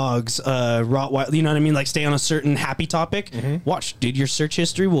 dogs, Rottweiler. You know what I mean? Like stay on a certain happy topic. Mm-hmm. Watch, dude. Your search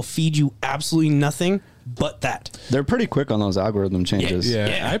history will feed you absolutely nothing but that. They're pretty quick on those algorithm changes. Yeah,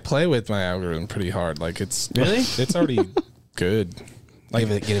 Yeah. I play with my algorithm pretty hard. Like it's Really? it's already good. Like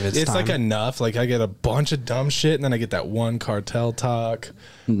Give it its it's like time. enough. Like I get a bunch of dumb shit, and then I get that one cartel talk.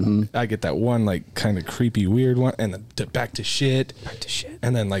 I get that one like kind of creepy, weird one, and then back to shit, Back to shit.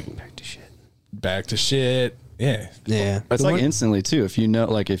 and then like Back to shit. back to shit. Yeah, Yeah. It's The like one- instantly too. If you know,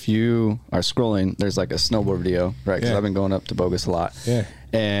 like if you are scrolling, there's like a snowboard video, right? Because Yeah. I've been going up to Bogus a lot. Yeah.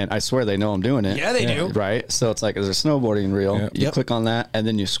 And I swear they know I'm doing it. Yeah, they do. Right. So it's like there's a snowboarding reel. Yeah. You Yep. click on that, and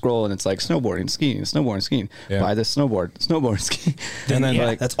then you scroll, and it's like snowboarding, skiing, Yeah. Buy this snowboard, skiing. and then yeah,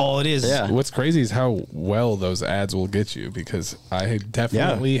 like that's all it is. Yeah. what's crazy is how well those ads will get you, because I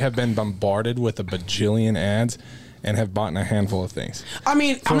definitely have been bombarded with a bajillion ads and have bought a handful of things. I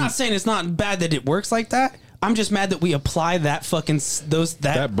mean, I'm not saying it's not bad that it works like that. I'm just mad that we apply that fucking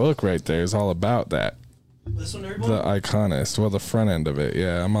That book right there is all about that. This one, everyone? The Iconist. Well, the front end of it.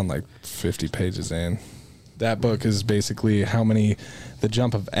 Yeah, I'm on like 50 pages in. That book is basically the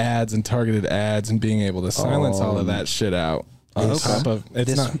jump of ads and targeted ads and being able to silence all of that shit out. On top of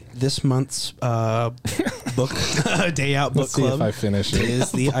this month's book day out book Let's see club if I finish it.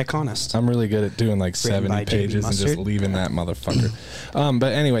 is The Iconist. I'm really good at doing like Written 70 by Jamie pages and just Mustard. leaving that motherfucker.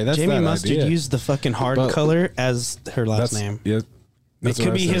 But anyway, that's Jamie that Mustard idea. used the fucking hard But- color as her last That's, name. Yeah, that's could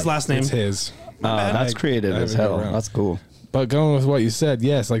what I be said. his last name. It's his. That's creative I as haven't hell. got around. That's cool. But going with what you said,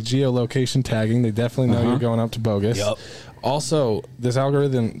 yes, like geolocation tagging, they definitely know you're going up to Bogus. Yup. Also, these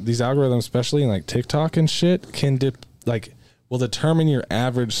algorithms, especially in like TikTok and shit, will determine your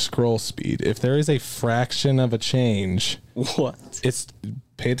average scroll speed. If there is a fraction of a change, What?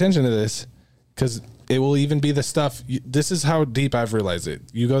 pay attention to this, because it will even be the stuff. This is how deep I've realized it.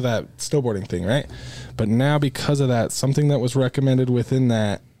 You go that snowboarding thing, right? But now because of that, something that was recommended within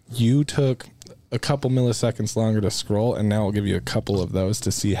that, you took a couple milliseconds longer to scroll, and now I'll give you a couple of those to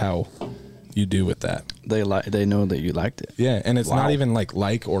see how you do with that. they know that you liked it. Yeah, and it's Wow. not even like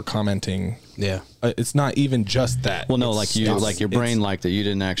or commenting. Yeah. It's not even just that. Well, no, It's like you, stuff. like your brain liked it. You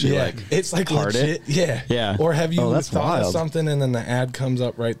didn't actually Yeah, like. it's like heart legit. it. Yeah, Yeah. Or have you Oh, that's thought of wild. something and then the ad comes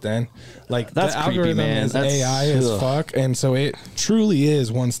up right then? Like That's the creepy, algorithm man. is That's- AI as ugh. fuck, and so it truly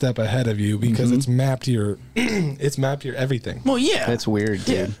is one step ahead of you because it's mapped your, it's mapped your everything. Well, yeah. That's weird,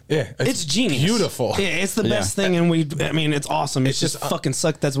 dude. Yeah, It's genius. beautiful. Yeah, it's the Yeah. best thing, and I mean, it's awesome. It's It's just just, fucking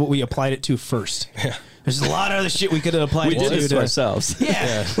sucked. That's what we applied it to first. Yeah. There's a lot of other shit we could have applied We it did to. this to ourselves.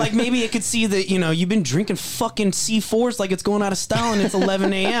 Yeah, like maybe it could see that you've been drinking fucking C4s like it's going out of style and it's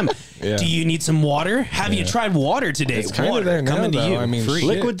 11 a.m. Yeah. Do you need some water? Have you tried water today? It's kind water of there now, coming though. to you. I mean, free. shit.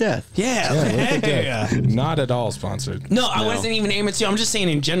 Liquid death. Yeah, Look at yeah. that. Not at all sponsored. No, I wasn't even aiming to. I'm just saying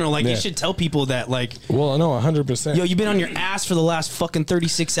in general. Like Yeah. you should tell people that like. Well, no, 100%. Yo, you've been on your ass for the last fucking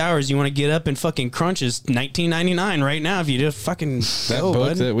 36 hours. You want to get up and fucking crunch is $19.99 right now. If you just fucking that go, book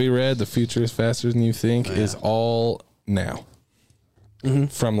bud. that we read, The Future is Faster Than You Think, is all now.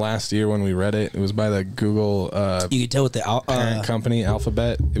 From last year when we read it. It was by the Google You could tell with the parent company,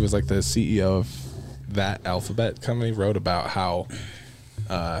 Alphabet. It was like the CEO of that Alphabet company wrote about how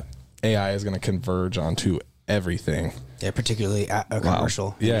AI is going to converge onto everything. yeah, particularly a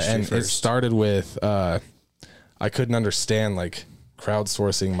commercial. Yeah, industry and it first. started with I couldn't understand like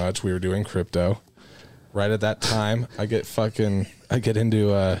crowdsourcing much. We were doing crypto. Right at that time, I get into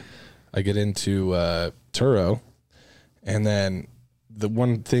Turo, and then the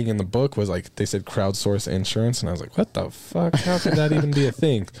one thing in the book was like they said crowdsource insurance, and I was like, what the fuck? How could that even be a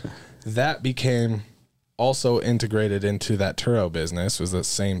thing? That became also integrated into that Turo business. Was the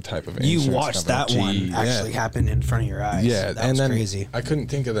same type of insurance You watched company. that one Jeez. actually happen in front of your eyes. Yeah, that and was then crazy. I couldn't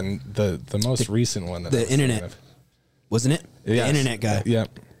think of the most recent one. That I The was thinking internet. of. Wasn't it? The Yes. internet guy.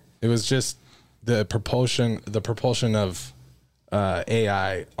 Yep. It was just the propulsion of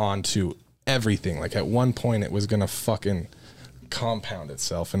AI onto everything. Like at one point, it was gonna fucking compound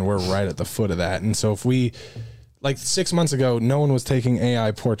itself, and we're right at the foot of that. And so if we, like 6 months ago, no one was taking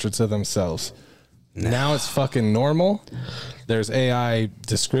AI portraits of themselves. Now it's fucking normal. There's AI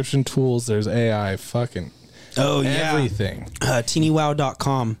description tools. There's AI fucking Oh, yeah. everything.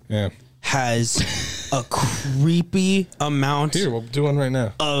 TeenyWow.com Yeah. has a creepy amount Here, we'll do one right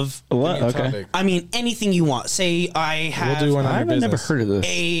now. of. What? New Okay. topic. I mean, anything you want. Say I have. We'll do one on your I've never business. heard of this.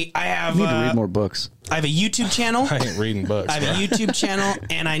 I have. I need to read more books. I have a YouTube channel. I ain't reading books. I have bro. a YouTube channel,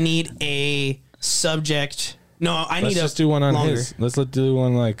 and I need a subject. No, I Let's need just a do one on longer. his. Let's do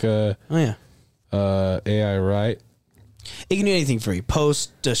one like Oh yeah. AI right. It can do anything for you.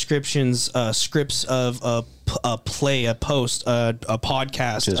 Post descriptions, scripts of a play, a post, a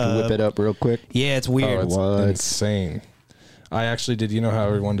podcast. Just whip it up real quick. Yeah, it's Oh, weird. it's What? insane. I actually did. You know how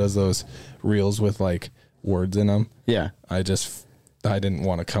everyone does those reels with like words in them? Yeah. I didn't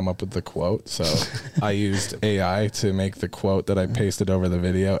want to come up with the quote, so I used AI to make the quote that I pasted over the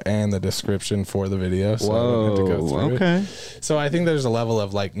video and the description for the video. So I didn't have to go Whoa. through Okay. it. So I think there's a level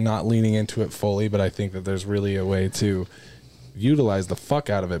of like not leaning into it fully, but I think that there's really a way to utilize the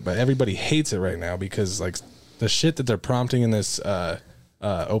fuck out of it. But everybody hates it right now because like the shit that they're prompting in this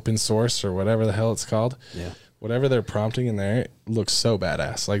open source or whatever the hell it's called. Yeah. Whatever they're prompting in there looks so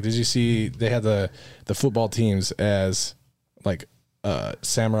badass. Like, did you see they had the football teams as like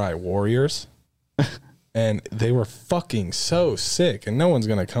samurai warriors? And they were fucking so sick, and no one's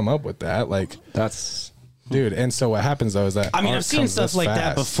gonna come up with that. Like, That's dude. And so what happens though is that I mean, art I've seen comes stuff this like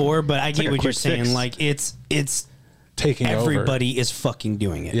that fast, before, but I get like a what you're quick saying. fix. Like it's taking over. everybody is fucking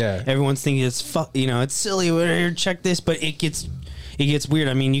doing it. Yeah. Everyone's thinking it's it's silly. Whatever, check this, but it gets weird.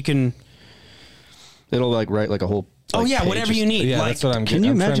 I mean, you can. it'll like write like a whole. Oh like, yeah, page whatever or you need. Yeah, like, that's what I'm. Can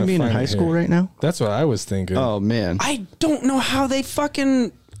you I'm trying imagine to being in find high it school here. right now? That's what I was thinking. Oh man. I don't know how they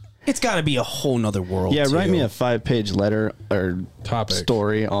fucking. It's got to be a whole nother world. Yeah, write too. me a 5-page letter or Topic.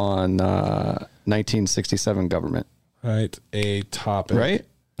 story on 1967 government. Right, a topic. Right?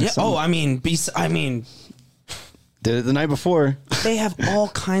 Yeah. Something- Oh, I mean, Did it the night before. they have all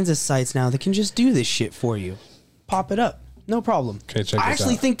kinds of sites now that can just do this shit for you. Pop it up, no problem. Okay, check I this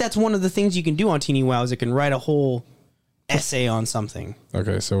actually out. think that's one of the things you can do on Teeny Wow is it can write a whole essay on something.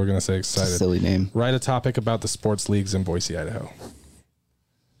 Okay, so we're gonna say excited. Silly name. Write a topic about the sports leagues in Boise, Idaho.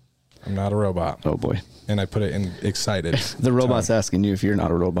 I'm not a robot, Oh boy. and I put it in excited. The robot's asking you if you're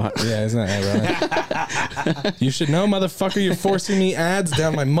not a robot. Yeah, isn't that right? You should know, motherfucker. You're forcing me ads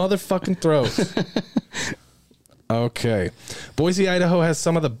down my motherfucking throat. Okay. Boise, Idaho has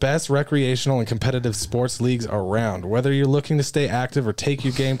some of the best recreational and competitive sports leagues around. Whether you're looking to stay active or take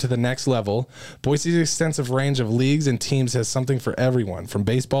your game to the next level, Boise's extensive range of leagues and teams has something for everyone, from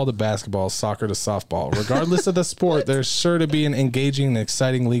baseball to basketball, soccer to softball. Regardless of the sport, there's sure to be an engaging and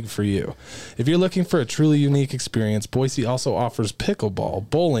exciting league for you. If you're looking for a truly unique experience, Boise also offers pickleball,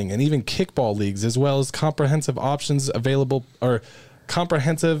 bowling, and even kickball leagues, as well as comprehensive options available.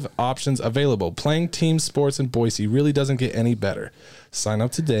 Playing team sports in Boise really doesn't get any better. Sign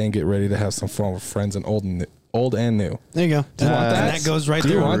up today and get ready to have some fun with friends and old and new. There you go. Do you want that? And that goes right Do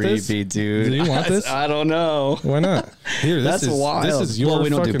you there. want this? Creepy, dude. Do you want this? I don't know. Why not? Here, That's wild. This is your Well, we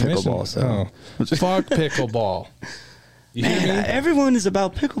don't do fucking pickleball, mission. so. Oh. Fuck pickleball. You hear me? Everyone is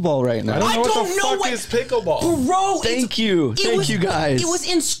about pickleball right now. I don't know what don't the know fuck what- is pickleball. Bro, Thank you. Thank you, guys. It was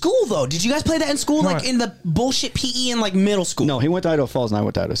in school though. Did you guys play that in school? No, Like in the bullshit PE in like middle school? No, he went to Idaho Falls and I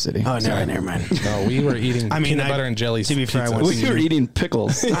went to Idaho City. Oh, never mind. No, we were eating peanut butter and jelly. to be fair, I pizza. went We were eating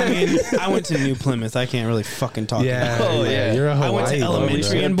pickles. I mean, I went to New Plymouth. I can't really fucking talk Yeah, about it. Oh, yeah. You're a Hawaii I went to boy,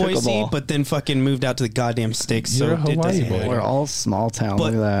 elementary bro. in Boise, Pickleball. but then fucking moved out to the goddamn sticks. You're So a it Hawaii doesn't boy. matter. We're all small town.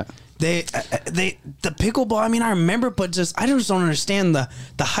 But- Look at that. They the pickleball. I mean, I remember, but I just don't understand the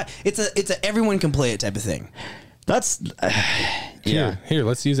it's a everyone can play it type of thing. That's Here,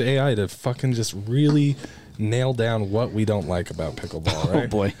 let's use AI to fucking just really nail down what we don't like about pickleball, right? Oh,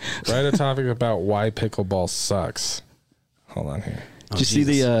 boy. Write a topic about why pickleball sucks. Hold on here. Did you see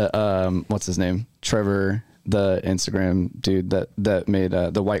the what's his name? Trevor, the Instagram dude that made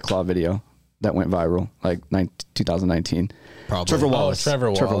the White Claw video that went viral like 2019. Probably. Trevor Wallace. Trevor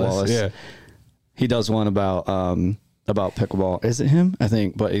Wallace. Yeah. He does one about pickleball. Is it him? I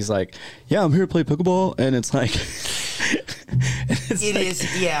think. But he's like, yeah, I'm here to play pickleball, and it's like, It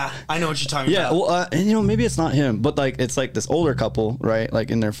is. Yeah, I know what you're talking yeah. about. Well, and maybe it's not him, but like it's like this older couple, right?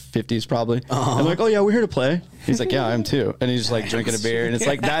 Like in their 50s probably. I'm like, oh yeah, we're here to play. He's like, yeah, I am too, and he's just like drinking a beer, and it's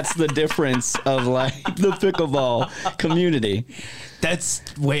like that's the difference of like the pickleball community. That's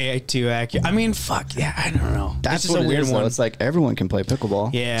way too accurate. I mean, fuck yeah, I don't know. That's it's just what a it weird is, though. one. It's like everyone can play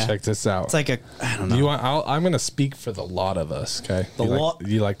pickleball. Yeah, Check this out. it's like a I don't know. You want? I'm going to speak for the lot of us. Okay. The lot?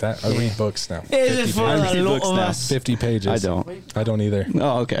 You like that? I read books now. Is 50 it for pages. I read a lot books of now. us? 50 pages. I don't. I don't either.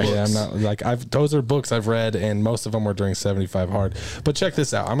 Oh, okay. Yeah, I'm not like those are books I've read, and most of them were during 75 hard. But check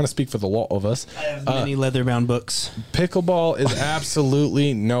this out. I'm going to speak for the lot of us. I have many leather-bound books. Pickleball is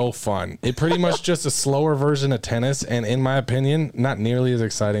absolutely no fun. It pretty much just a slower version of tennis, and in my opinion, not nearly as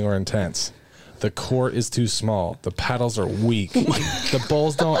exciting or intense. The court is too small. The paddles are weak.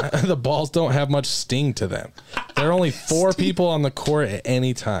 The balls don't have much sting to them. There are only 4 people on the court at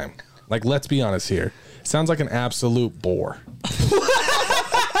any time. Like, let's be honest here. Sounds like an absolute bore.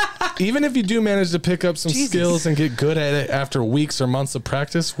 Even if you do manage to pick up some skills and get good at it after weeks or months of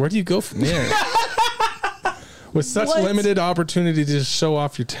practice, where do you go from there? With such limited opportunity to just show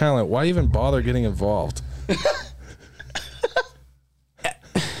off your talent, why even bother getting involved?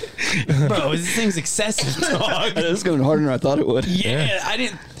 Bro, this thing's excessive, dog. It's going harder than I thought it would. Yeah, I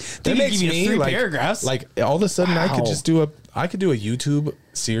didn't That think it'd makes give you me 3 like, paragraphs. Like all of a sudden, I could Wow. just do a YouTube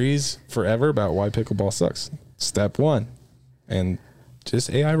series forever about why pickleball sucks. Step 1, and just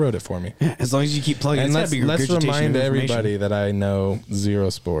AI wrote it for me. as long as you keep plugging, And it's let's gotta be let's regurgitation remind of information. everybody that I know 0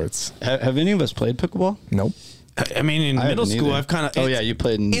 sports. Have any of us played pickleball? Nope. I mean, in I middle haven't school, either. I've kind of. Oh yeah, you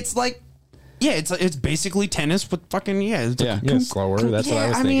played in. It's like, yeah, it's basically tennis with fucking it's Yeah. like, Yeah, slower. That's what I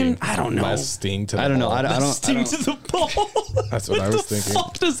was I thinking. mean, I don't know. Less sting to the I don't know. ball. I don't. Sting to the ball. That's what I was thinking.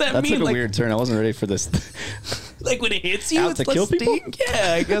 What the fuck does that That's mean? like a weird turn. I wasn't ready for this. Like when it hits you, Out it's to less kill people? sting?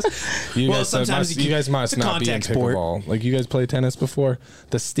 Yeah, I guess. You well, guys, sometimes you guys must it's a not be in contact sport. pickleball. Like you guys play tennis before.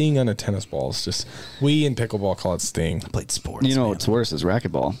 The sting on a tennis ball is just. We in pickleball call it sting. Played sports. You know man. what's worse is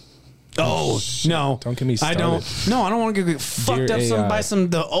racquetball. Oh no! Don't get me I don't. started. No, I don't want to get fucked Dear up some AI. by some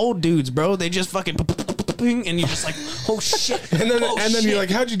the old dudes, bro. They just fucking and you're just like, oh shit. And then, oh, and then shit. you're like,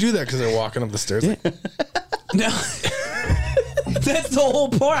 how'd you do that? Because they're walking up the stairs. Like, No. That's the whole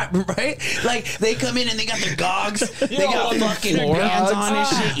part, right? Like they come in and they got their gogs, they got on the fucking floor. bands on and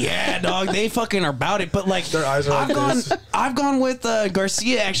shit. Yeah, dog, they fucking are about it. But like, Their eyes are like this. I've gone with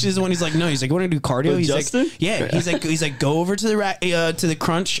Garcia. Actually, is the one. He's like, no, he's like, you want to do cardio? With He's Justin? like, yeah, he's like, go over to the to the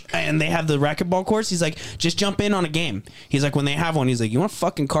crunch, and they have the racquetball course. He's like, just jump in on a game. He's like, when they have one, he's like, you want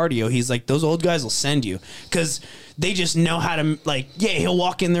fucking cardio? He's like, those old guys will send you because they just know how to like. Yeah, he'll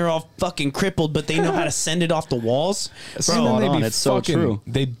walk in there all fucking crippled, but they know how to send it off the walls. Spot and then on. they be It's so fucking- true.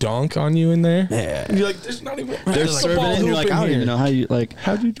 They dunk on you in there. Yeah. And you're like, there's not even. They're there's a serving ball it, and you're hoop like, I in don't here. even know how you like.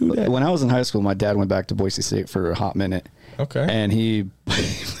 How'd you do that? When I was in high school, my dad went back to Boise State for a hot minute. Okay. And he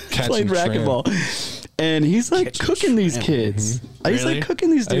Catch played and train. racquetball. And he's like cooking these kids. He's Really? like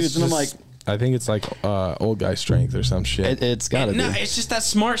cooking these dudes. And I'm like, I think it's like old guy strength or some shit. It's gotta No, be. it's just that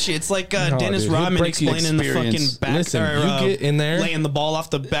smart shit. It's like No, Dennis dude, he'll Rodman break the explaining the fucking experience. back. Listen, or, you get in there- laying the ball off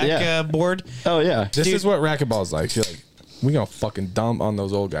the back Yeah. board. Oh yeah. This Dude. is what racquetball's like. You're like, we gonna fucking dump on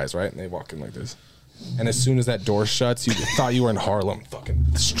those old guys, right? And they walk in like this. And as soon as that door shuts, you thought you were in Harlem,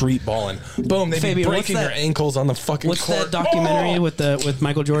 fucking street balling. Boom, they be Fabian, what's breaking that- your ankles on the fucking What's court. that documentary Oh! with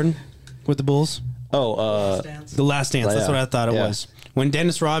Michael Jordan with the Bulls? Stance. The Last Dance. That's Yeah. what I thought it Yeah. was. When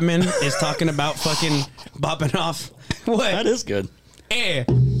Dennis Rodman is talking about fucking bopping off. What? That is good.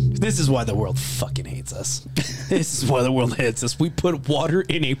 This is why the world fucking hates us. This is why the world hates us. We put water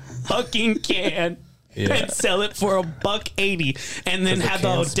in a fucking can Yeah. and sell it for $1.80 and then 'Cause the have the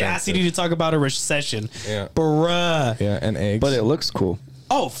can's audacity expensive. to talk about a recession. Yeah. Bruh. Yeah, and eggs. But it looks cool.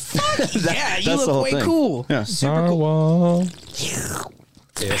 Oh, fuck yeah. You That's the look whole way thing. cool. Yeah. Super cool. Narwhal.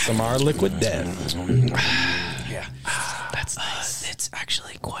 ASMR liquid death. Yeah. That's nice. It's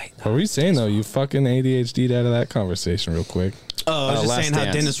actually quite. What were you saying though? You fucking ADHD'd out of that conversation real quick. Oh, I was just Last saying how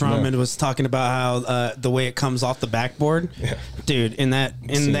Dance. Dennis Rodman was talking about how the way it comes off the backboard, dude. In that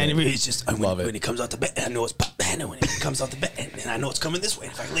Seen interview, it. it's just Love it. when it comes off the bed, I know it's pop. I know when it comes off the bed, and I know it's coming this way.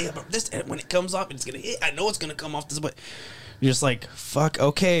 If I lay up this, and when it comes off, it's gonna hit. I know it's gonna come off this way. You're just like, fuck.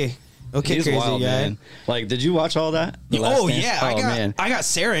 Okay, He's crazy wild, guy. man. Like, did you watch all that? The Last Oh Dance? yeah, Oh, I got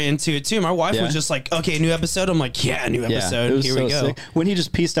Sarah into it too. My wife Yeah? was just like, okay, new episode. I'm like, yeah, new Yeah, episode. it was Here so we go. sick. When he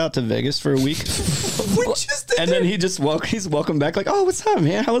just pieced out to Vegas for a week, and then he just he's welcome back. Like, oh, what's up,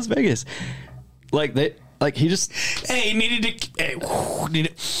 man? How was Vegas? He just. Hey, needed to. Hey,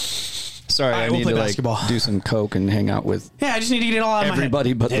 needed. Sorry, All right, I we'll need play to basketball. do some coke and hang out with Yeah, I just need to get it all out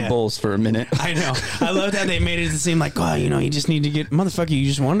everybody of my but head. the Bulls for a minute. I know. I love that they made it seem like, oh, you just need to get motherfucker. You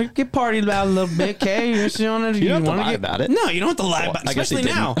just want to get partied about a little bit, okay? You just want to. You don't have to wanna lie about it. No, you don't have to lie about it, I guess he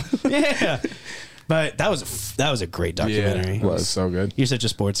especially now. Yeah. But that was a great documentary. Yeah, it was so good. You're such a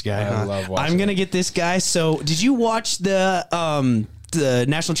sports guy. I huh? love watching I'm gonna it. get this guy. So, did you watch the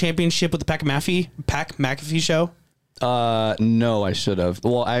national championship with the Pat McAfee show? No, I should have.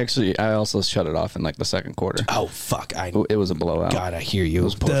 Well, I also shut it off in like the second quarter. Oh fuck! It was a blowout. God, I hear you.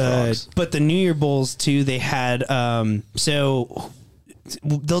 Those poor frogs. But the New Year Bowls too, they had so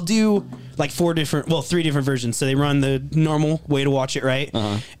they'll do like three different versions. So they run the normal way to watch it, right?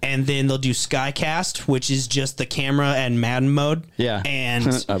 And then they'll do Skycast, which is just the camera and Madden mode. Yeah.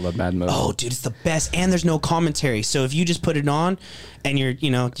 And I love Madden mode. oh, dude, it's the best. And there's no commentary. So if you just put it on and you're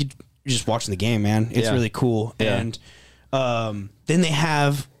just watching the game, man, it's Yeah. really cool. Yeah. And then they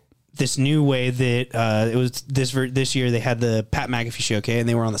have this new way that it was this year they had the Pat McAfee show, okay, and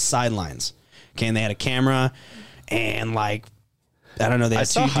they were on the sidelines, okay, and they had a camera and like I don't know, they I had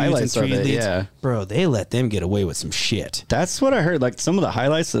saw two dudes and highlights of three it, leads. yeah. Bro, they let them get away with some shit. That's what I heard. Like some of the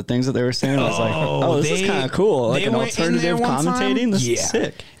highlights, the things that they were saying, I was like, oh, this is kind of cool. Like they an went in there alternative one time. commentating. This Yeah. is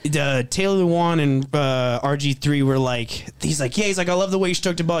sick. Taylor Lewan and RG3 were like, he's like, I love the way you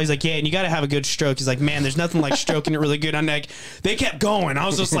stroked the ball. He's like, yeah, and you got to have a good stroke. He's like, man, there's nothing like stroking it really good. I'm like, they kept going. I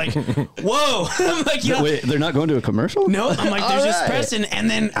was just like, whoa. I'm like, yeah. Wait, they're not going to a commercial? No, I'm like, there's All just right. pressing. And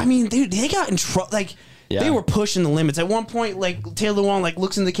then, I mean, dude, they got in trouble. Like, Yeah. they were pushing the limits. At one point, like, Taylor Lewan, like,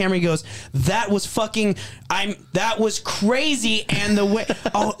 looks in the camera, he goes, that was crazy. And the way,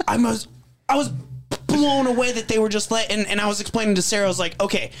 I was blown away that they were just letting, and I was explaining to Sarah, I was like,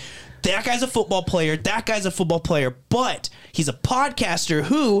 okay, that guy's a football player, but he's a podcaster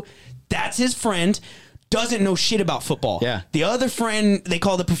who, that's his friend, doesn't know shit about football. Yeah. The other friend, they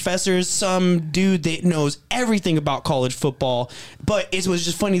call the professors, some dude that knows everything about college football. But it was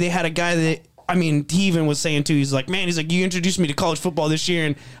just funny. They had a guy that, I mean, he even was saying too, he's like, you introduced me to college football this year,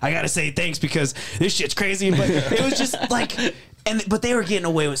 and I got to say thanks because this shit's crazy. But it was just like, but they were getting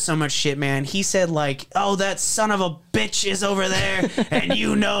away with so much shit, man. He said like, oh, that son of a bitch is over there,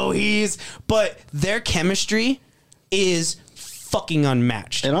 and but their chemistry is fucking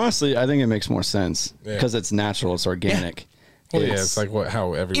unmatched. And honestly, I think it makes more sense because it's natural. It's organic. Well, yeah, it's like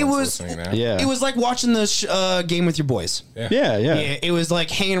how everyone's It was- listening now. Yeah. It was like watching the game with your boys. Yeah. Yeah, it was like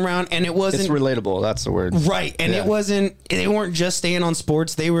hanging around, and it wasn't It's relatable. That's the word. right, and Yeah. it wasn't. They weren't just staying on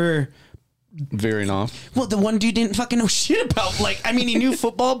sports. They were. Veering off. Well, the one dude didn't fucking know shit about. Like, I mean, he knew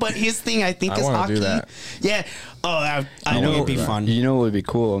football, but his thing, I think, I is wanna hockey. do that. Yeah. Oh, I know it'd be fun. You know what would be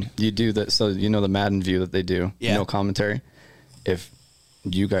cool? You do that. So you know the Madden view that they do. Yeah. No commentary. If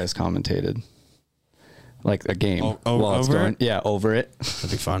you guys commentated like a game while it's over going, it? yeah, over it.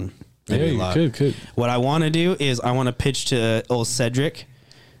 That'd be fun. Yeah, That'd be a you lot. could. What I want to do is I want to pitch to old Cedric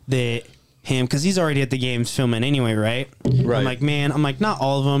that him, because he's already at the games filming anyway, right? Right. I'm like, man, not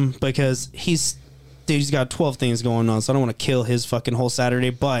all of them because he's got 12 things going on, so I don't want to kill his fucking whole Saturday.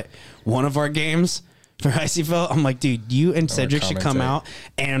 But one of our games, For ICFL, I'm like, dude, you and Cedric should come commentate. out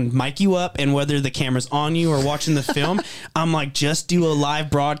and mic you up, and whether the camera's on you or watching the film, I'm like, just do a live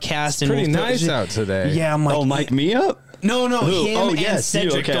broadcast. And Pretty we'll nice out today. Yeah, I'm like, Oh, mic me up? No, Who? him Oh, and yes, you.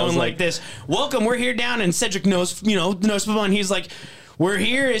 Cedric Okay, I was going like like- this. Welcome, we're here down, and Cedric knows football, and he's like, we're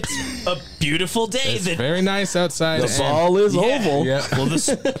here. It's a beautiful day. It's That very nice outside. The ball is oval. Yeah. well, There's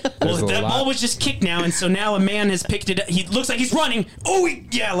that a ball lot. was just kicked now, and so now a man has picked it up. He looks like he's running. Oh,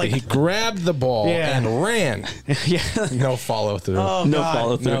 He grabbed the ball Yeah. and ran. yeah. No follow through. Oh, No God.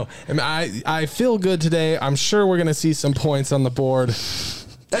 follow through. No, I feel good today. I'm sure we're gonna see some points on the board.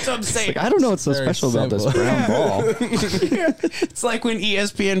 That's what I'm saying. I don't know what's so Very special about this simple. brown ball. It's like when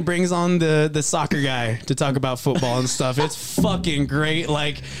ESPN brings on the soccer guy to talk about football and stuff. It's fucking great.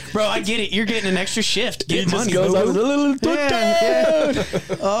 Like, bro, I get it. You're getting an extra shift. Get money. goes boo. out with a little Yeah,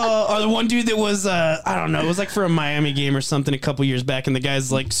 or the one dude that was I don't know, it was like for a Miami game or something a couple years back, and the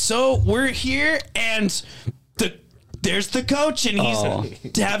guy's like, so we're here and there's the coach, and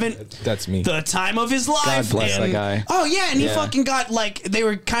he's having That's me. the time of his life. God bless and, that guy. Oh yeah, and he Yeah. fucking got like, they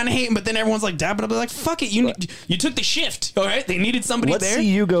were kind of hating, but then everyone's like dapping up, like, fuck it, you took the shift. All right, they needed somebody Let's there. see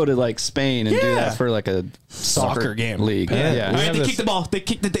you go to like Spain and do Yeah. that for like a Soccer game. league. Yeah. Yeah. All right, have they this- kicked the ball. They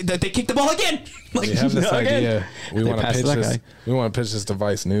kicked the ball again. Like, We have this Okay. idea. We They want to passed pitch that this. guy. We want to pitch this to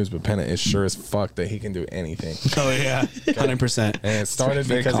Vice News, but Pennant is sure as fuck that he can do anything. oh yeah, 100%. And it started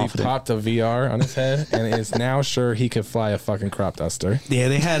Very because confident. he popped a VR on his head, and is now sure he could fly a fucking crop duster. Yeah,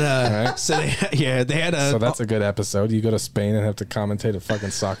 they had Right. they had a. So that's a good episode. You go to Spain and have to commentate a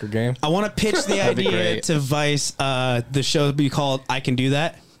fucking soccer game. I want to pitch the be idea great. to Vice. The show would be called "I Can Do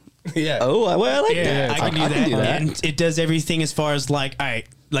That." Yeah. Oh, well, I like Yeah, that. I can do that. that. And it does everything as far as like, all right,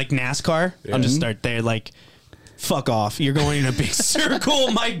 like NASCAR. I'll just start there. Like, fuck off. You're going in a big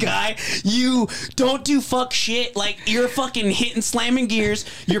circle, my guy. You don't do fuck shit. Like, you're fucking hitting, slamming gears.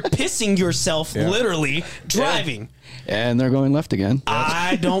 You're pissing yourself, Yeah. literally, driving. And they're going left again.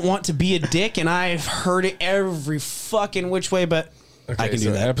 I don't want to be a dick, and I've heard it every fucking which way, but I can so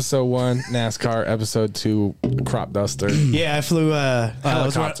do that. Episode 1, NASCAR. Episode 2, crop duster. Yeah, I flew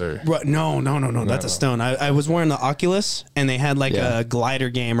Helicopter. No, that's a stone. I was wearing the Oculus, and they had like Yeah. a glider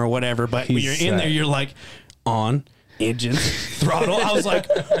game or whatever. But when He's you're in set. there, you're like on engine throttle. I was like,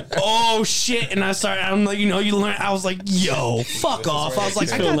 oh shit, and I'm like, you learn. I was like, yo, fuck off. I was like,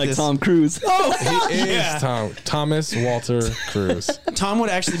 He's I feeling got like this. Tom Cruise. Oh hell Is yeah. Thomas Walter Cruz. Tom would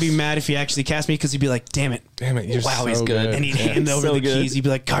actually be mad if he actually cast me because he'd be like, damn it. Damn it, you're Wow, so he's good. And he'd hand over So the good. keys. He'd be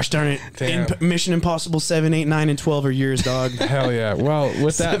like, gosh darn it. Damn. Mission Impossible 7, 8, 9, and 12 are yours, dog. Hell yeah. Well,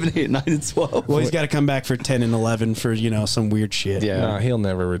 with that, 7, 8, 9, and 12. Well, he's got to come back for 10 and 11 for, some weird shit. Yeah. nah, he'll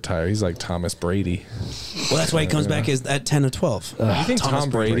never retire. He's like Thomas Brady. Well, that's why he comes back at 10 or 12. Do you think Thomas Tom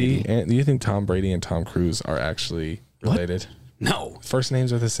Brady and do you think Tom Brady and Tom Cruise are actually related? No. First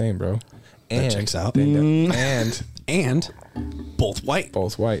names are the same, bro. And checks out. and And both white.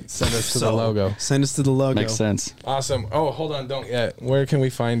 both white. Send us to the logo. Send us to the logo. Makes sense. Awesome. Oh, hold on, don't yet. Where can we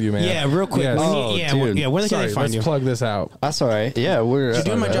find you, man? Yeah, real quick. Yes. Oh, yeah, dude. where can Sorry, they find let's you? plug this out. That's all right. Yeah, we're You're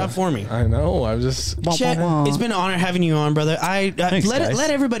doing my job for me. I know. I'm just. Chet, it's been an honor having you on, brother. Thanks, let guys.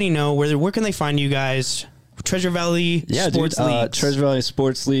 everybody know where can they find you guys. Treasure Valley Sports Leagues. Treasure Valley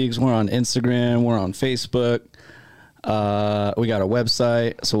Sports Leagues. We're on Instagram. We're on Facebook. We got a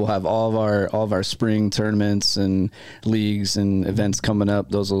website, so we'll have all of our spring tournaments and leagues and events coming up.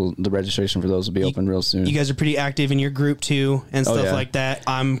 The registration for those will be open real soon. You guys are pretty active in your group too and stuff yeah. like that.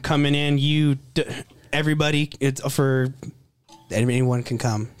 I'm coming in. Everybody, it's for anyone can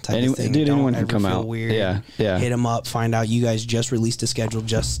come type of thing. Dude, Don't anyone can ever come feel out. Weird. Yeah. Hit them up. Find out. You guys just released a schedule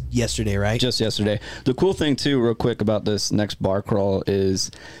just yesterday, right? Just yesterday. The cool thing too, real quick about this next bar crawl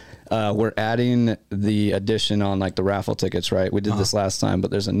is we're adding the addition on like the raffle tickets, right? We did this last time,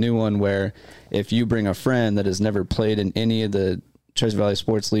 but there's a new one where if you bring a friend that has never played in any of the Treasure Valley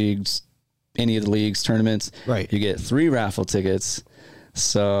Sports Leagues, any of the leagues, tournaments, Right. you get 3 raffle tickets.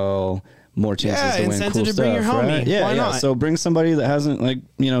 So more chances Yeah, to win incentive cool to stuff. bring your homie. Right? Yeah, Why yeah. not? So bring somebody that hasn't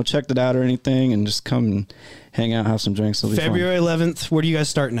checked it out or anything, and just come and hang out, have some drinks. It'll be fun. February 11th. Where do you guys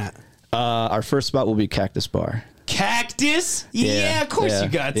starting at? Our first spot will be Cactus Bar. Cactus? Yeah, of course yeah, you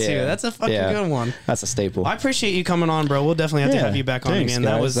got to. yeah, That's a fucking yeah. good one. That's a staple. I appreciate you coming on, bro. We'll definitely have to have you back on Thanks, again.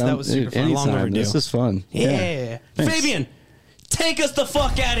 That was guys. super fun. Long anytime. overdue. This is fun. Yeah. Thanks. Fabian, take us the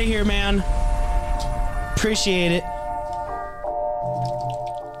fuck out of here, man. Appreciate it.